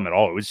been a problem at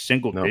all. It was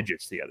single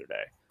digits the other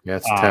day. Yeah,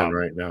 it's 10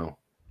 right now.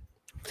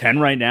 10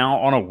 right now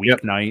on a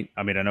weeknight.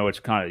 I mean, I know it's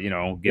kind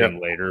of,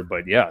 getting later,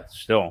 but yeah,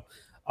 still.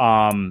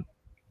 And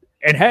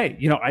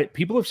hey,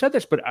 people have said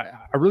this, but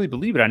I really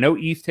believe it. I know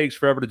ETH takes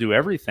forever to do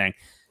everything.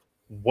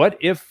 What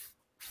if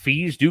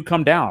fees do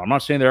come down? I'm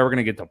not saying they're ever going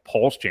to get to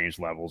Pulse Chain's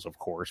levels, of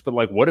course, but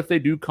like, what if they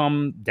do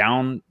come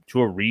down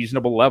to a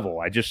reasonable level?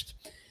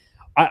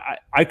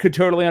 I could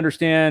totally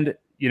understand,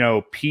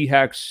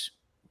 PHEX,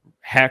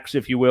 HEX,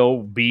 if you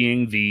will,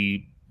 being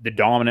the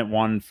dominant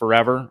one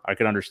forever. I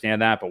could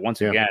understand that. But once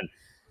again,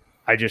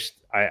 I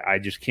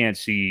just can't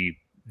see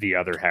the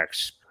other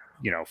HEX,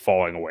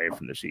 falling away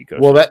from this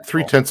ecosystem. Well, that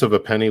 0.3 of a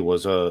penny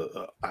was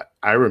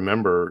I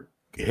remember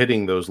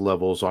hitting those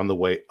levels on the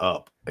way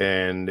up,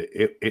 and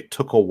it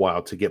took a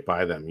while to get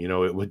by them.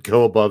 It would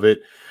go above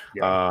it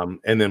and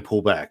then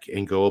pull back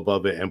and go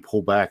above it and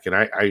pull back. And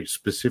I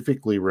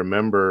specifically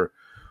remember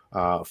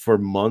for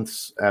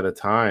months at a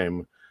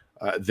time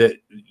that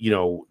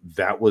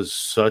that was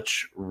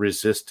such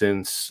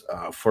resistance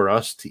for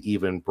us to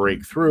even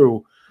break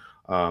through.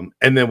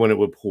 And then when it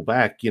would pull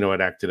back,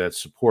 it acted as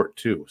support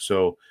too.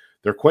 So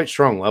they're quite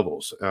strong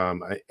levels.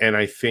 And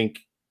I think,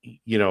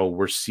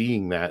 we're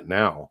seeing that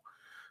now.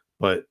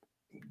 But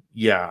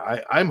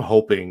yeah, I'm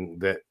hoping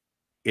that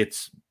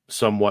it's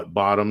somewhat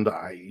bottomed.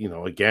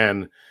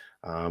 Again,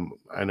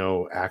 I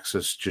know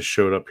Axis just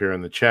showed up here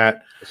in the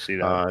chat. I see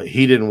that.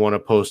 He didn't want to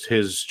post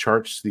his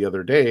charts the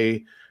other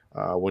day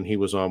when he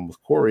was on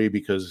with Corey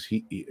because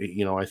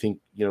I think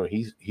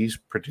he's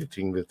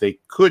predicting that they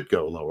could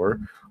go lower.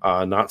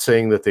 Not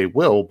saying that they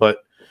will,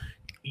 but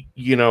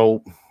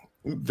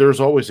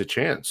there's always a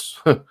chance.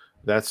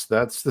 That's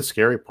the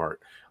scary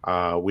part.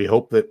 We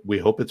hope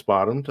it's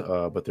bottomed,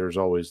 but there's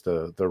always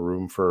the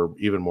room for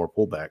even more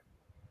pullback.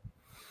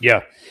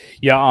 Yeah.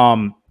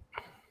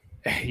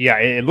 Yeah,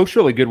 it looks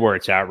really good where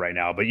it's at right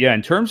now. But yeah,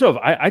 in terms of,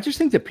 I just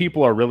think that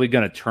people are really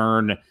going to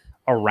turn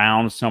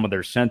around some of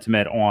their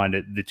sentiment on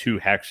the two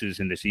hexes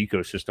in this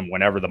ecosystem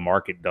whenever the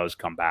market does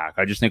come back.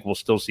 I just think we'll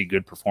still see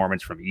good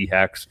performance from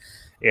HEX,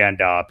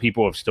 and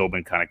people have still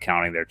been kind of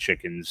counting their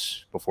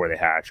chickens before they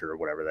hatch or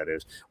whatever that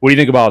is. What do you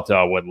think about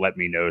what Let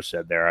Me Know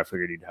said there? I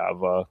figured you'd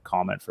have a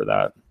comment for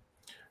that.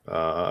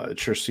 It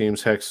sure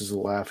seems Hex is a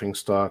laughing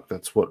stock.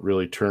 That's what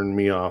really turned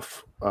me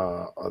off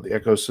the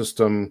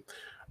ecosystem.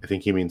 I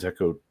think he means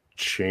echo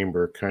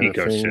chamber kind of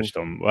thing.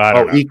 Ecosystem. I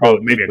don't know.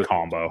 Maybe a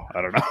combo.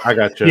 I don't know. I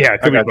got you. Yeah,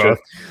 it could be both.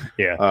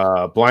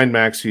 Yeah. Blind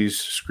Maxie's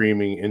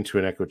screaming into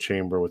an echo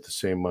chamber with the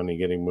same money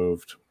getting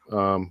moved.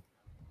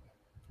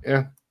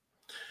 Yeah.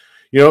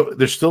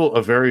 There's still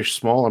a very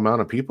small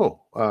amount of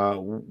people.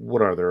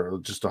 What are there?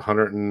 Just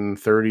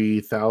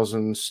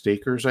 130,000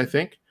 stakers, I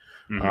think.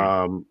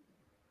 Mm-hmm.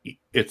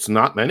 It's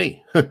not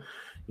many.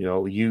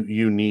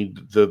 You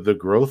need the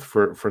growth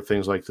for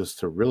things like this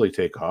to really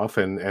take off,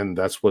 and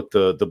that's what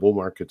the bull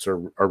markets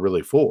are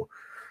really for.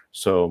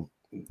 So,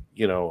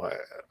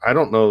 I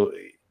don't know.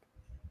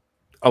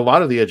 A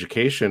lot of the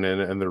education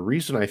and the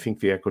reason I think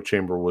the echo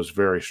chamber was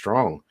very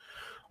strong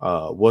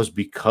was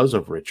because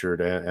of Richard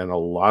and a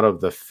lot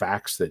of the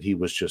facts that he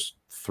was just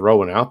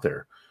throwing out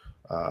there.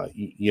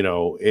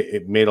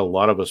 It made a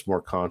lot of us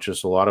more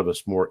conscious, a lot of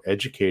us more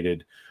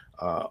educated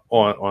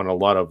on a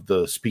lot of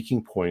the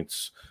speaking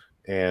points.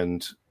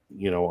 And,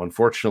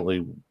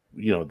 unfortunately,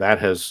 that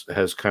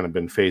has kind of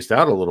been phased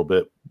out a little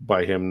bit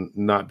by him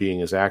not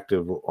being as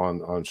active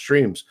on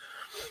streams.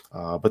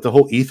 But the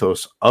whole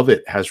ethos of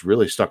it has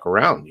really stuck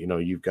around.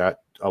 You've got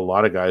a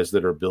lot of guys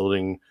that are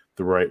building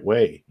the right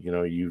way.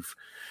 You've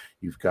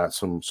got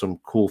some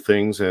cool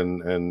things,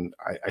 and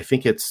I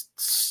think it's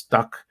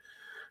stuck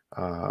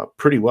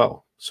pretty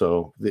well.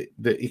 So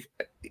the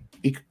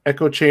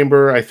echo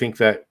chamber, I think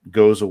that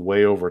goes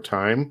away over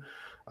time.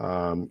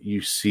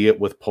 You see it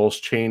with Pulse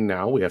Chain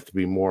now. We have to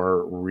be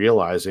more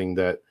realizing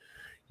that,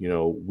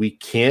 we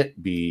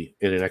can't be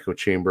in an echo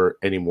chamber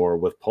anymore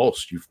with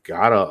Pulse. You've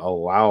got to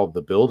allow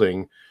the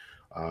building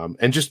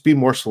and just be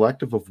more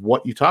selective of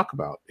what you talk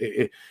about.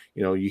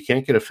 You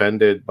can't get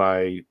offended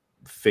by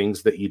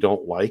things that you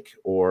don't like,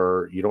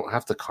 or you don't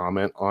have to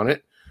comment on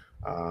it.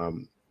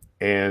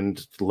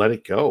 And let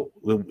it go.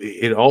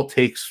 It all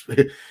takes.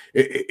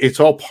 It's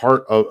all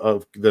part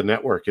of the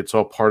network. It's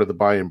all part of the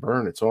buy and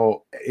burn.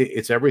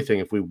 It's everything.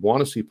 If we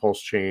want to see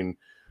Pulse Chain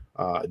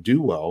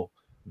do well,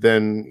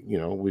 then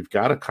we've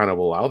got to kind of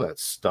allow that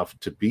stuff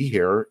to be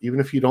here,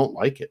 even if you don't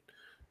like it.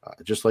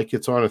 Just like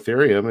it's on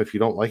Ethereum, if you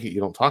don't like it,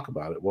 you don't talk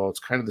about it. Well, it's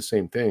kind of the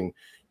same thing.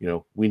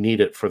 We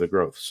need it for the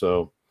growth.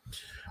 So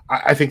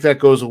I think that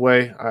goes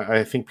away.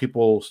 I think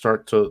people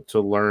start to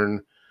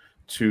learn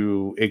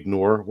to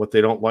ignore what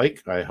they don't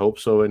like. I hope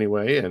so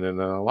anyway. And then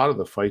a lot of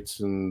the fights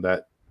and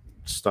that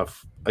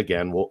stuff,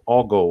 again, will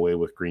all go away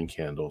with green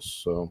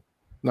candles. So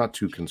not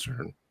too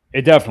concerned.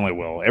 It definitely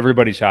will.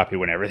 Everybody's happy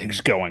when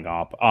everything's going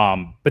up.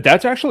 But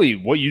that's actually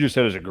what you just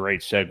said is a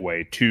great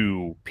segue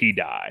to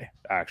PDI,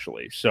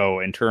 actually. So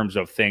in terms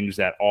of things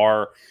that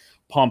are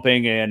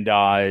pumping and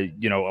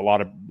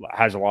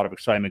has a lot of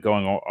excitement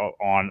going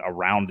on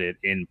around it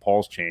in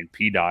Pulse Chain.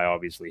 PDI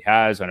obviously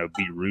has. I know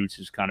B Roots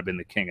has kind of been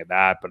the king of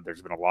that, but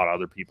there's been a lot of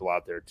other people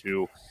out there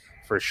too,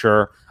 for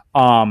sure.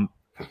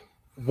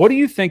 What do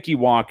you think,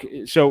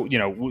 Ewok? So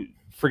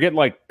forget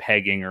like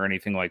pegging or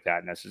anything like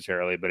that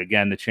necessarily, but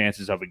again, the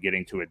chances of it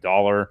getting to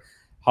 $1,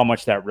 how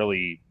much that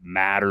really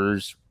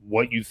matters,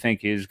 what you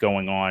think is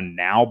going on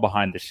now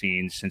behind the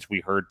scenes, since we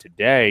heard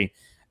today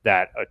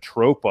that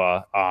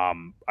Atropa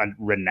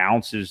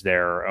renounces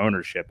their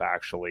ownership,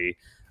 actually,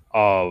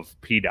 of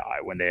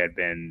PDI when they had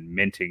been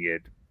minting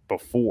it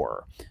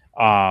before.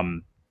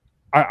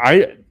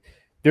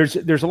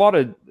 There's a lot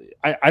of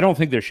I don't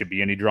think there should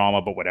be any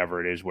drama, but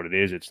whatever it is, what it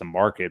is, it's the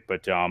market.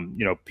 But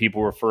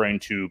people referring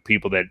to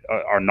people that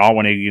are not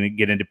wanting to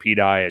get into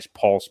PDI as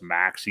Pulse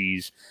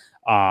Maxis.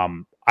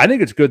 I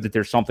think it's good that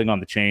there's something on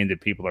the chain that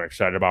people are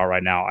excited about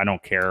right now. I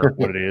don't care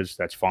what it is.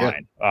 That's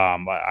fine. Yeah.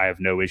 I have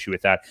no issue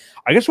with that.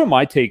 I guess what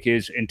my take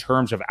is in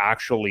terms of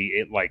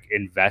actually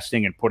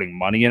investing and putting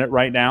money in it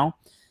right now.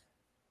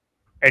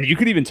 And you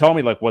could even tell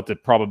me what the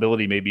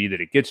probability may be that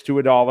it gets to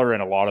 $1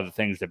 and a lot of the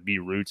things that B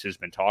Roots has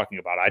been talking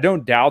about. I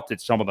don't doubt that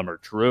some of them are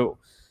true.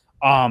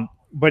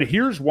 But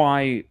here's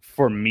why,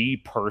 for me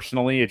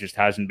personally, it just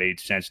hasn't made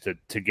sense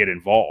to get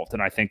involved.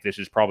 And I think this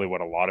is probably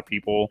what a lot of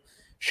people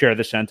share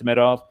the sentiment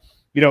of.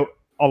 You know,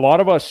 a lot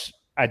of us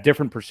at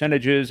different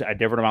percentages, at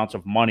different amounts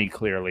of money,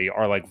 clearly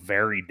are like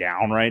very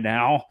down right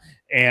now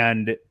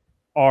and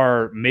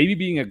are maybe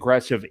being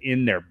aggressive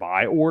in their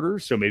buy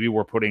orders. So maybe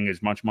we're putting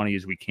as much money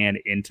as we can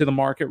into the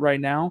market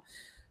right now,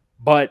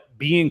 but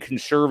being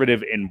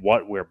conservative in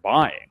what we're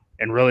buying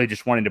and really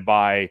just wanting to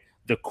buy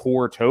the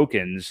core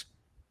tokens,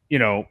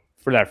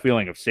 for that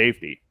feeling of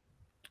safety.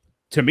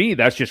 To me,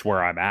 that's just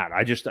where I'm at.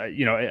 I just,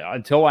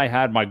 until I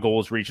had my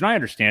goals reached, and I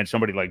understand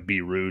somebody like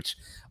B Roots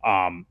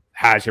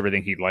has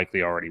everything he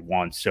likely already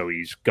wants, so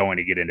he's going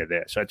to get into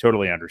this. I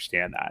totally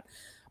understand that.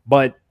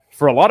 But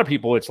for a lot of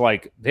people, it's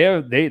like they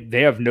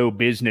have no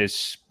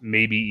business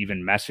maybe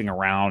even messing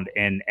around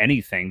in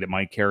anything that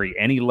might carry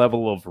any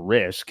level of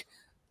risk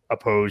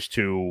opposed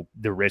to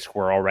the risk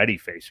we're already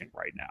facing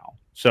right now.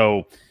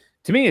 So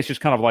to me, it's just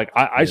kind of like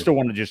I still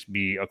want to just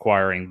be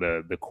acquiring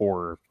the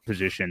core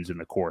positions and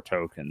the core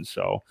tokens.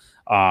 So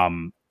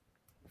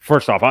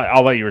first off,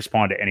 I'll let you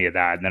respond to any of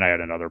that. And then I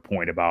had another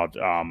point about,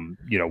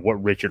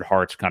 what Richard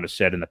Hart's kind of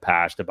said in the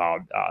past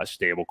about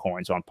stable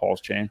coins on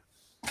Pulse Chain.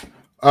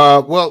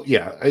 Well,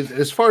 yeah,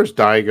 as far as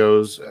DAI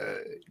goes,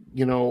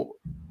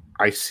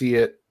 I see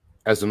it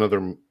as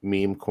another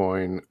meme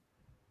coin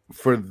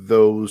for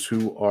those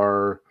who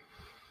are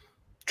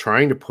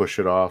trying to push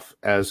it off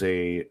as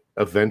a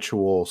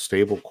eventual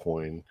stable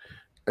coin.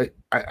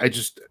 I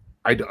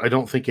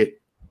don't think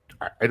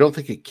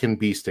it can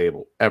be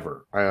stable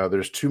ever.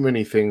 There's too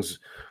many things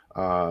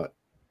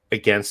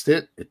against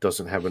it. It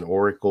doesn't have an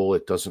oracle.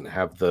 It doesn't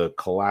have the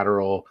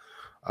collateral.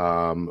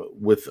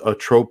 With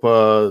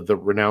Atropa, the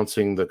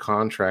renouncing the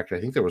contract, I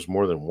think there was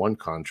more than one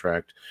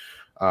contract.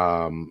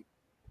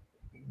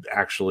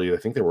 Actually, I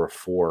think there were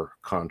 4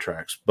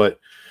 contracts, but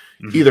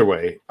either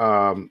way,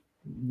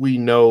 we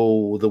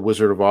know the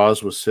Wizard of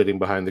Oz was sitting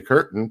behind the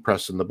curtain,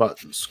 pressing the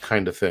buttons,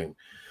 kind of thing.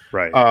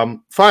 Right.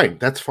 Fine.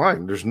 That's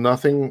fine. There's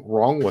nothing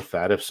wrong with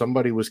that. If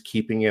somebody was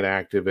keeping it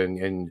active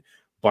and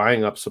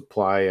buying up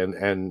supply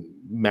and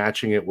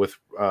matching it with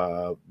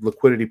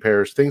liquidity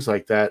pairs, things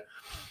like that,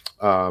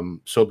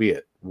 so be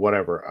it.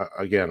 Whatever.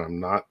 Again,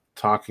 I'm not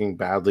talking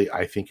badly.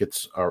 I think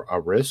it's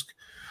a risk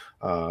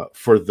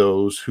for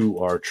those who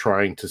are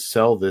trying to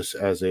sell this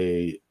as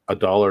a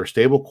dollar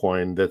stable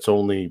coin that's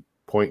only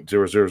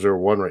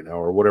 0.0001 right now,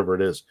 or whatever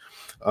it is.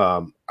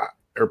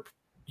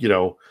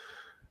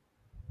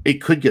 It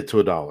could get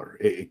to $1.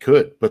 It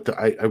could, but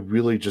I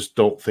really just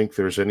don't think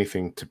there's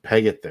anything to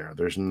peg it there.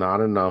 There's not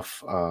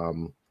enough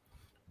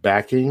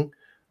backing.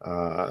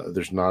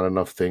 There's not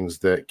enough things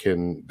that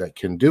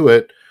can do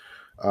it.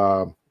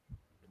 And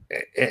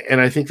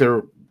I think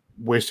they're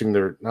wasting I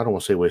don't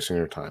want to say wasting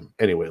their time.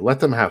 Anyway, let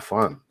them have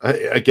fun.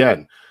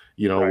 Again,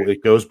 right.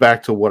 It goes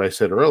back to what I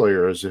said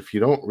earlier, is if you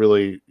don't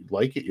really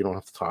like it, you don't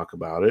have to talk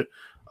about it.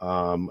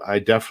 I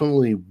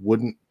definitely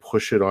wouldn't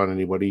push it on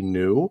anybody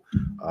new.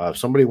 If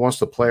somebody wants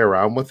to play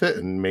around with it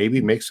and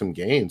maybe make some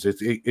gains,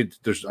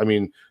 there's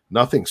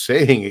nothing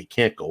saying it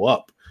can't go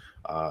up.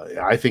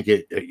 I think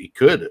it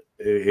could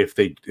if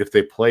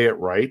they play it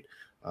right.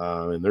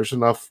 And there's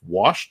enough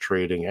wash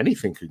trading,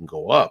 anything can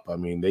go up.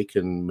 They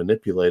can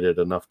manipulate it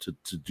enough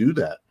to do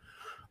that.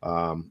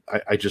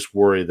 I just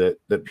worry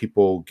that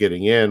people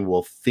getting in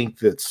will think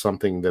that's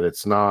something that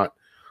it's not,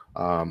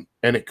 and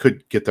it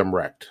could get them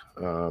wrecked.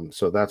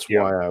 So that's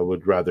why I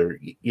would rather,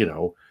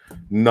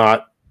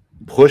 not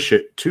push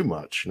it too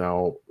much.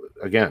 Now,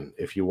 again,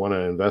 if you want to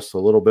invest a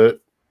little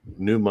bit,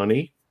 new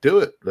money, do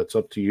it. That's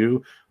up to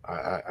you.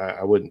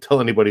 I wouldn't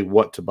tell anybody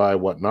what to buy,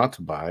 what not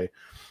to buy.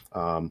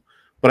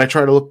 But I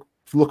try to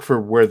look for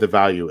where the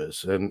value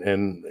is,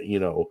 and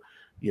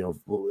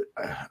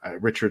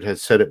Richard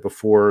has said it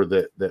before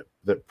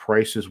that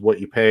price is what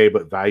you pay,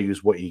 but value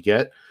is what you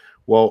get.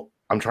 Well,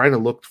 I'm trying to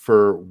look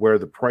for where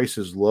the price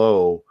is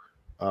low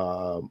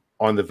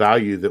on the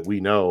value that we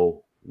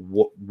know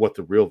what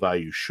the real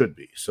value should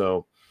be.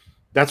 So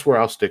that's where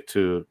I'll stick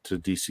to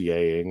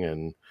DCAing,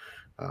 and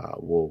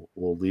we'll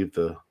leave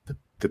the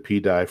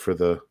PDI for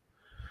the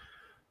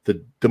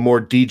more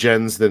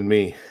degens than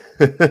me.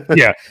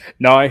 Yeah,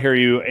 no, I hear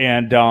you.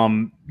 And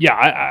I'm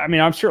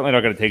certainly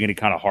not going to take any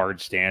kind of hard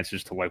stance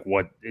as to like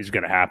what is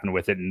going to happen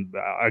with it. And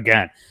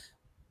again,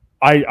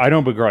 I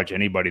don't begrudge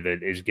anybody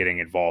that is getting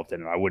involved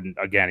in it. I wouldn't,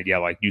 again,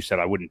 like you said,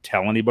 I wouldn't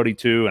tell anybody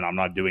to, and I'm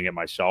not doing it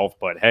myself.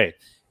 But hey,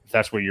 if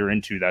that's what you're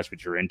into, that's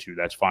what you're into.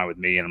 That's fine with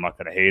me, and I'm not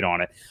going to hate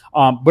on it.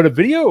 But a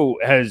video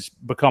has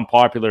become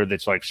popular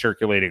that's like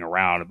circulating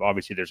around.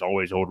 Obviously, there's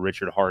always old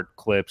Richard Hart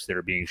clips that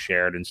are being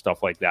shared and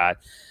stuff like that.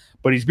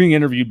 But he's being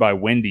interviewed by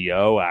Wendy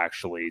O,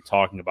 actually,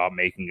 talking about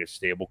making a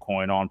stable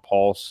coin on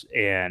Pulse.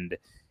 And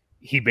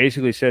he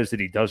basically says that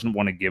he doesn't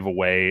want to give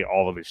away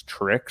all of his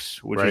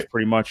tricks, which is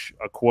pretty much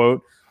a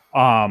quote.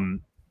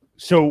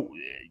 So,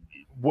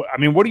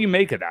 what do you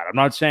make of that? I'm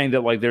not saying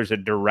that like there's a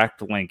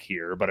direct link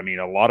here, but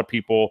a lot of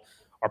people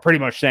are pretty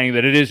much saying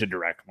that it is a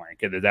direct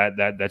link, and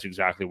that's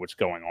exactly what's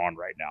going on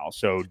right now.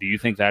 So, do you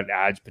think that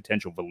adds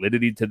potential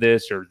validity to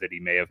this, or that he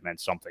may have meant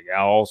something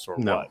else, or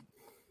No, what?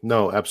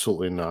 no,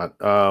 absolutely not.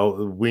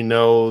 We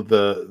know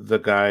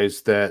the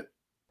guys that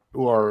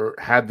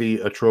had the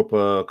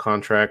Atropa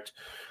contract.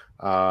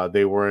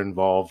 They were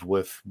involved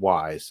with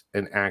Wise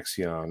and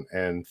Axion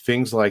and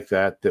things like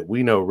that that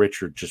we know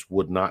Richard just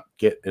would not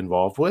get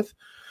involved with.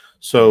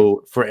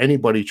 So for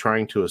anybody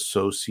trying to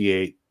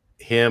associate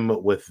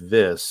him with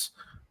this,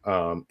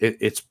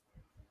 it's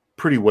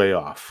pretty way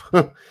off.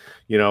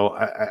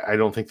 I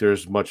don't think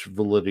there's much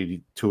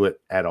validity to it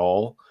at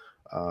all.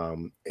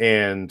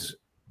 And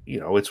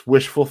it's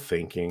wishful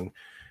thinking.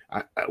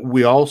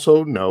 We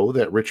also know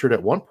that Richard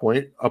at one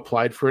point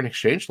applied for an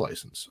exchange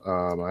license.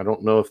 I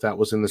don't know if that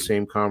was in the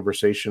same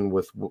conversation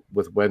with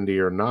Wendy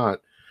or not.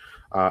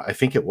 I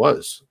think it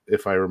was,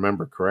 if I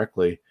remember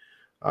correctly.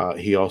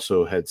 He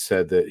also had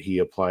said that he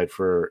applied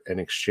for an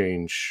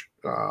exchange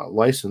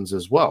license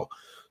as well.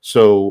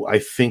 So I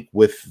think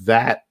with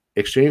that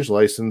exchange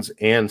license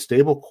and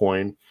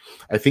stablecoin,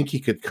 I think he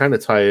could kind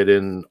of tie it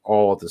in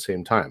all at the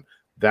same time.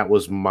 That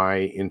was my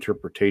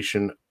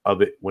interpretation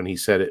of it when he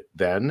said it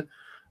then,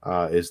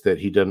 is that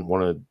he didn't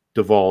want to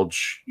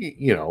divulge,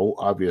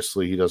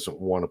 obviously he doesn't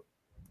want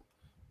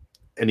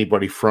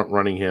anybody front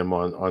running him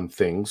on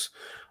things,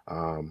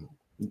 and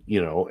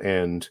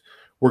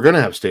we're going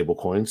to have stable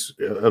coins.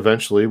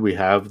 Eventually we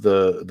have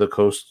the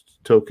Coast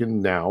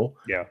token now.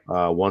 Yeah.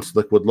 Once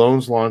Liquid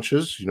Loans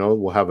launches,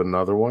 we'll have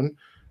another one.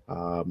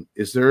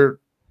 Is there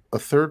a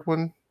third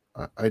one?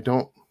 I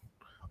don't,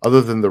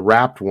 other than the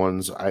wrapped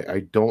ones,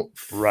 I don't.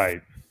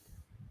 Right.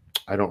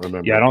 I don't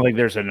remember. Yeah, I don't think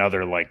there's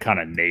another like kind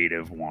of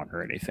native one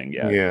or anything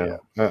yet. Yeah.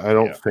 I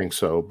don't think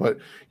so. But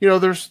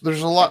there's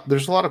a lot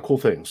of cool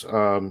things.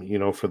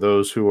 For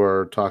those who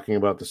are talking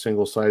about the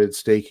single-sided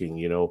staking,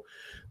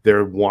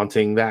 they're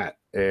wanting that,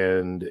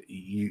 and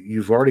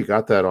you've already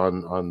got that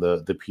on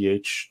the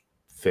PH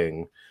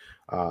thing.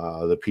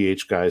 The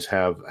PH guys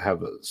have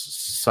a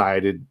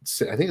sided,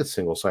 I think it's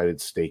single-sided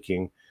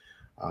staking.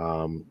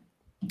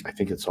 I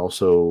think it's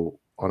also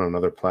on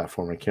another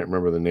platform. I can't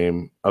remember the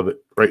name of it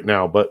right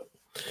now, but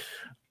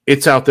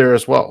it's out there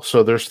as well.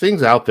 So there's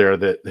things out there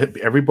that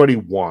everybody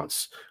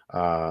wants,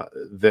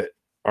 that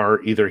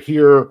are either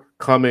here,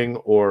 coming,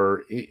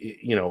 or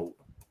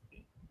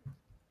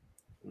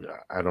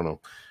I don't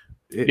know.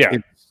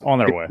 It's on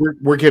their way.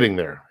 We're getting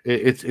there.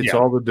 It's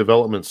all the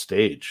development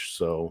stage.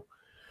 So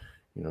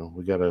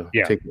we got to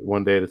take it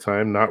one day at a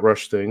time, not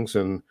rush things,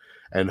 and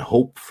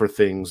hope for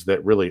things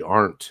that really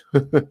aren't.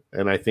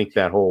 And I think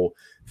that whole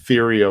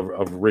theory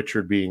of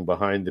Richard being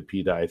behind the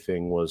PDI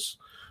thing was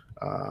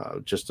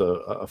just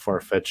a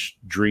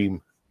far-fetched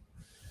dream.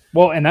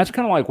 Well, and that's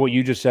kind of like what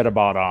you just said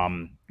about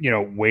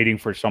waiting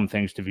for some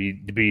things to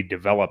be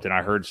developed. And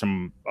I heard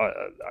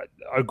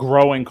a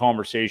growing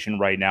conversation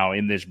right now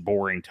in this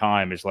boring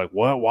time is like,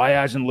 why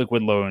hasn't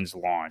Liquid Loans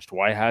launched?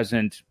 Why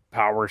hasn't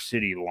Power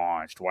City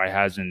launched? Why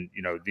hasn't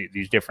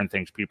these different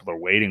things people are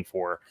waiting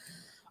for?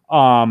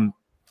 And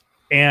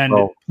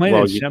plain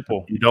and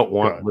simple, you don't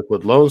want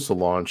Liquid Loans to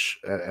launch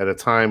at a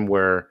time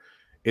where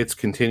it's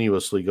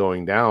continuously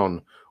going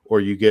down, or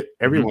you get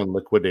everyone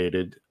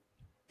liquidated.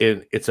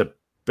 It's a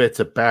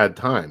bad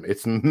time.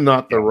 It's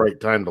not the right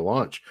time to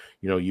launch.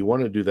 You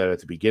want to do that at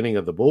the beginning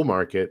of the bull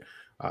market,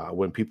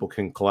 when people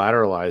can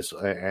collateralize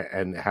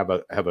and have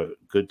a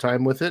good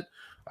time with it.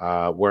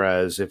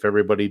 Whereas if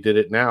everybody did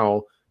it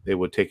now, they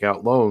would take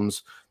out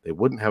loans. They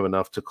wouldn't have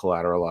enough to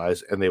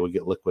collateralize, and they would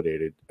get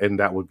liquidated, and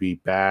that would be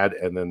bad.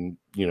 And then,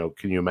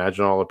 can you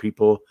imagine all the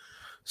people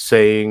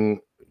saying,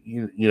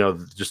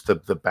 just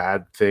the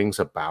bad things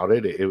about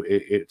it?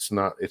 It's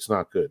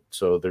not good.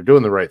 So they're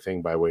doing the right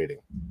thing by waiting.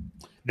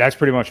 That's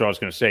pretty much what I was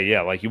going to say.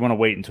 Yeah, like you want to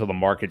wait until the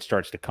market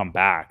starts to come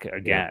back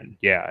again.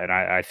 Yeah, and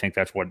I think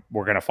that's what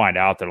we're going to find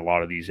out that a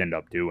lot of these end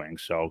up doing.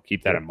 So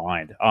keep that in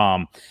mind.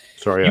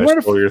 Sorry, I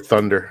stole your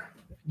thunder.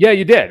 Yeah,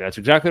 you did. That's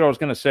exactly what I was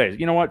going to say.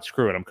 You know what?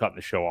 Screw it. I'm cutting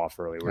the show off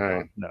early.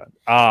 We're done.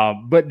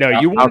 No. But no,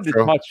 you wanted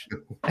to touch.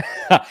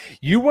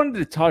 You wanted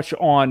to touch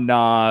on.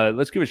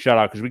 Let's give a shout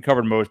out because we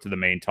covered most of the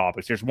main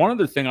topics. There's one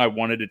other thing I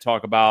wanted to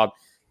talk about.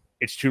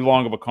 It's too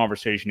long of a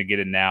conversation to get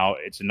in now.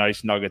 It's a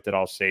nice nugget that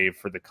I'll save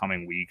for the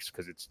coming weeks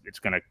because it's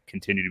going to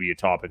continue to be a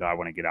topic I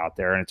want to get out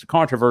there, and it's a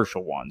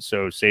controversial one.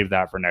 So save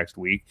that for next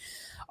week.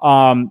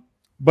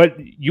 But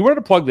you wanted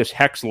to plug this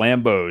HEX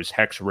Lambos,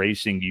 HEX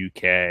Racing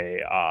UK.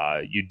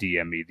 You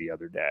DM'd me the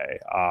other day.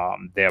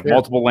 They have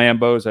multiple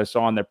Lambos I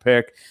saw on their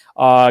pick.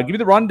 Give me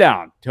the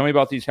rundown. Tell me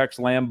about these HEX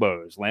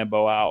Lambos.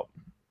 Lambo out.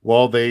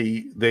 Well,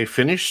 they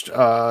finished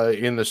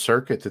in the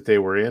circuit that they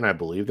were in. I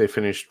believe they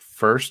finished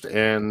first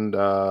and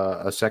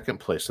a second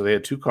place. So they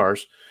had two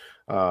cars.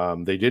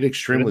 They did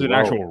extremely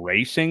well. It's an actual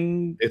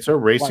racing. It's a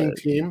racing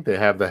team. They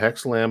have the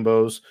HEX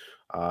Lambos.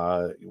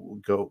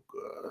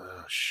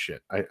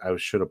 Shit. I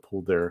should have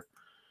pulled their.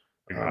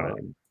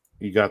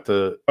 You got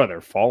the. Oh,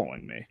 they're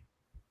following me.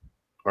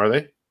 Are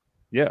they?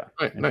 Yeah.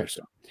 Right, nice.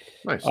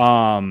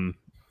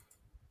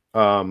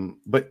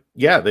 But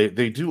yeah,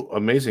 they do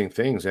amazing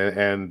things,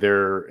 and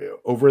they're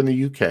over in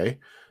the UK,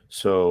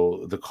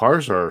 so the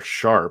cars are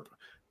sharp.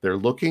 They're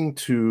looking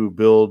to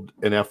build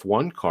an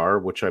F1 car,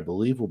 which I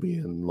believe will be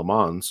in Le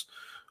Mans.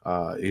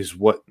 Is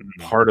what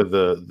Mhm. part of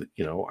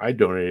I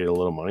donated a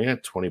little money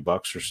at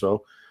 $20 or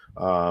so.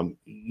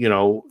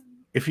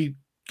 If you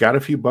got a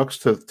few bucks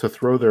to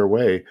throw their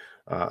way,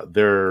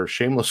 they're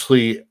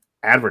shamelessly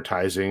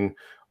advertising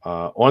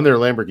on their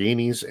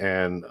Lamborghinis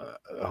and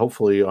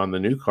hopefully on the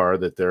new car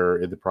that they're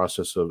in the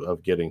process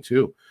of getting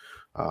to.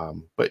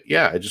 But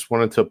yeah, I just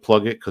wanted to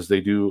plug it because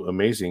they do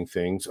amazing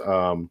things.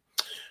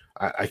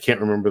 I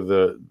can't remember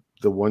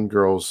the one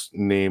girl's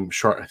name.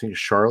 I think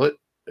Charlotte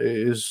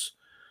is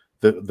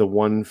the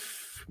one.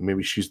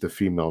 Maybe she's the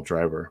female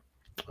driver.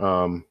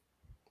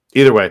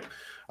 Either way,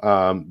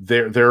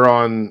 they're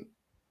on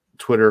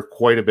Twitter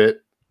quite a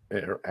bit,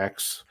 or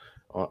X.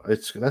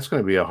 That's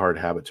going to be a hard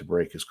habit to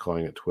break, is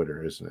calling it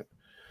Twitter, isn't it?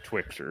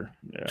 Twixer.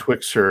 Yeah.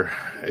 Twixer.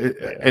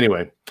 Yeah.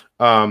 Anyway,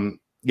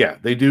 yeah,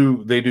 they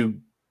do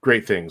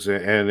great things,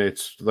 and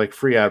it's like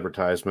free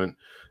advertisement.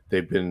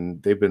 They've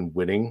been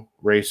winning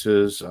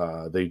races.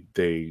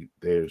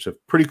 There's a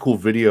pretty cool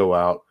video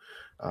out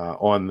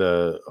on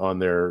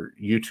their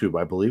YouTube.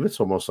 I believe it's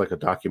almost like a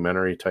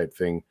documentary type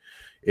thing.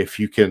 If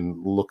you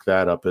can look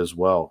that up as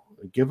well,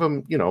 give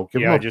them I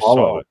a just follow.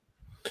 saw it.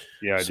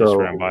 Yeah, I just So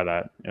ran by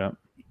that. Yeah.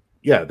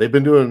 yeah, they've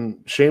been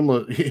doing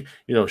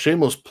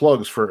shameless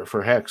plugs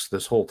for Hex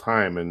this whole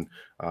time, and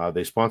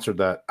they sponsored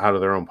that out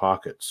of their own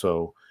pocket.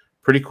 So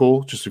pretty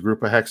cool. Just a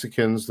group of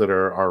Hexicans that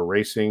are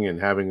racing and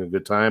having a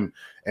good time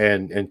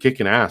and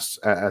kicking ass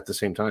at the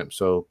same time.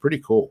 So pretty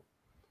cool.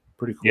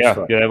 Pretty cool Yeah,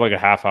 stuff. they have like a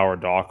half-hour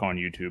doc on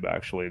YouTube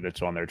actually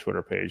that's on their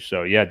Twitter page.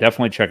 So yeah,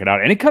 definitely check it out.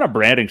 Any kind of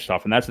branding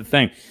stuff, and that's the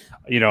thing.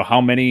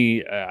 How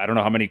many? I don't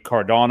know how many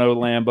Cardano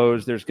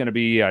Lambos there's going to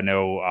be. I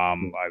know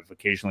I've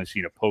occasionally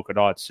seen a polka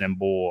dot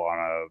symbol on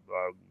a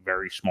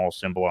very small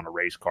symbol on a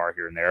race car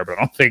here and there, but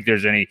I don't think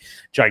there's any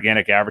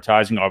gigantic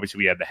advertising. Obviously,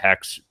 we had the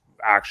HEX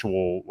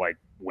actual like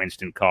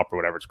Winston Cup or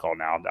whatever it's called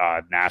now,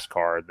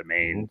 NASCAR, the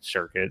main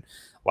circuit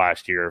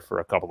last year for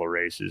a couple of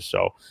races.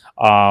 So,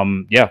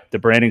 the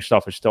branding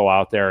stuff is still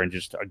out there and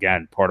just,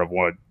 again, part of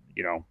what,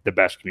 the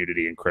best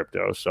community in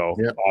crypto. So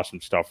awesome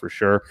stuff for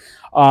sure.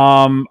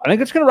 I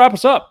think it's going to wrap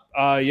us up.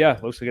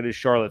 Looks like it is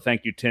Charlotte.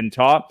 Thank you, Tin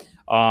Top.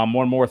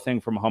 One more thing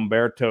from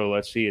Humberto.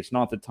 Let's see. It's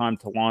not the time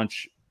to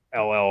launch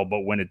LL,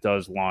 but when it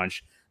does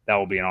launch, that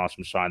will be an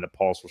awesome sign that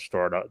pulse will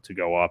start to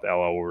go up.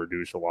 LL will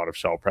reduce a lot of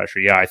sell pressure.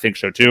 Yeah, I think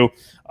so too.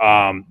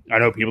 I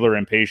know people are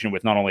impatient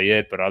with not only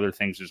it, but other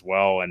things as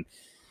well. And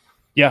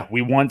yeah,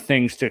 we want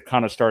things to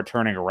kind of start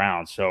turning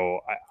around. So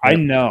I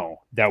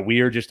know that we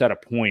are just at a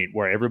point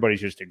where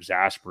everybody's just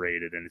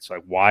exasperated. And it's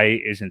like,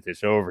 why isn't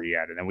this over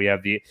yet? And then we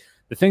have the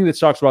thing that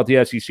sucks about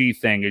the SEC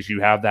thing is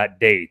you have that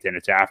date and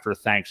it's after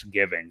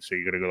Thanksgiving. So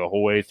you're going to go the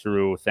whole way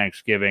through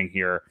Thanksgiving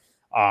here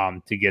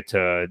to get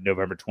to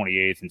November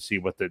 28th and see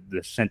what the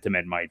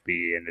sentiment might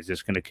be. And is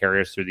this going to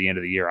carry us through the end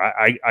of the year?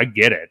 I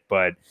get it.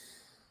 But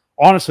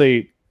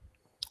honestly,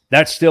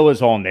 that still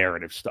is all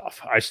narrative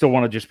stuff. I still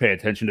want to just pay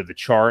attention to the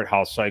chart,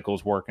 how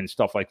cycles work and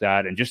stuff like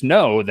that. And just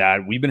know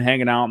that we've been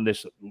hanging out in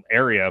this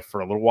area for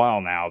a little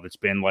while now. That's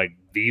been like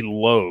the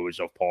lows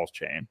of Pulse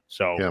Chain.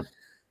 So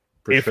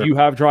if you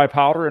have dry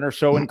powder and are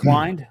so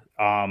inclined,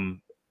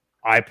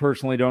 I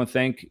personally don't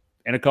think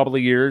in a couple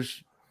of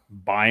years,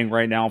 buying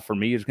right now for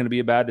me is going to be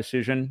a bad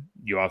decision.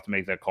 You have to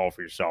make that call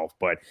for yourself.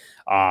 But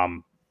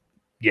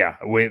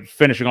we're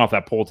finishing off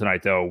that poll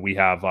tonight, though. We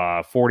have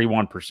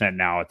 41%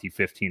 now at the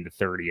 15 to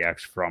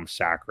 30x from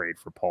SAC rate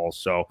for Pulse.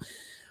 So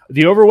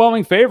the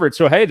overwhelming favorite.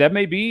 So, hey, that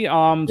may be,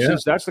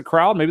 since that's the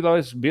crowd, maybe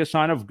that'll be a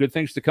sign of good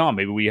things to come.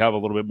 Maybe we have a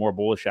little bit more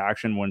bullish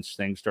action once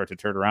things start to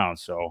turn around.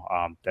 So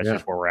that's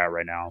just where we're at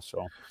right now.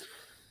 So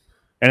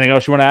anything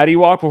else you want to add,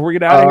 Ewok, before we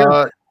get out of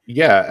here?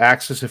 Yeah,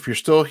 Axis, if you're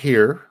still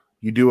here,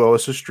 you do owe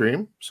us a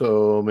stream.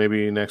 So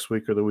maybe next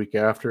week or the week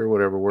after,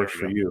 whatever works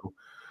for you.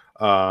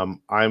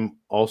 I'm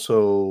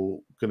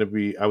also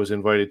I was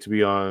invited to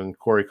be on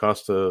Corey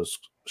Costa's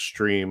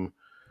stream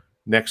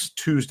next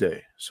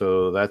Tuesday.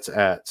 So that's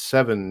at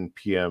 7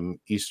 p.m.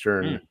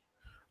 Eastern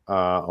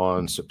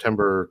on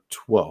September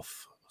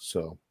 12th.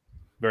 So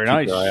very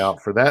nice. Keep your eye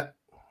out for that.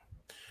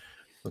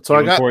 That's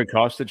all I got. Corey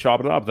Costa, chop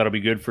it up. That'll be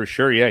good for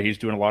sure. Yeah, he's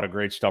doing a lot of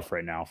great stuff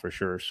right now for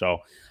sure. So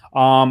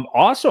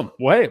awesome.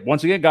 Well, hey,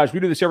 once again, guys, we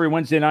do this every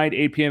Wednesday night,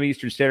 8 p.m.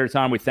 Eastern Standard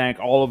Time. We thank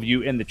all of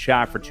you in the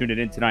chat for tuning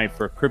in tonight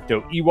for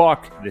Crypto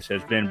Ewok. This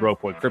has been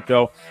Broke Boy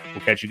Crypto.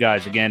 We'll catch you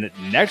guys again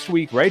next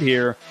week right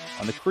here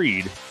on the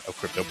Creed of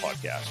Crypto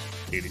podcast.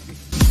 Take it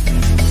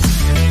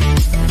easy.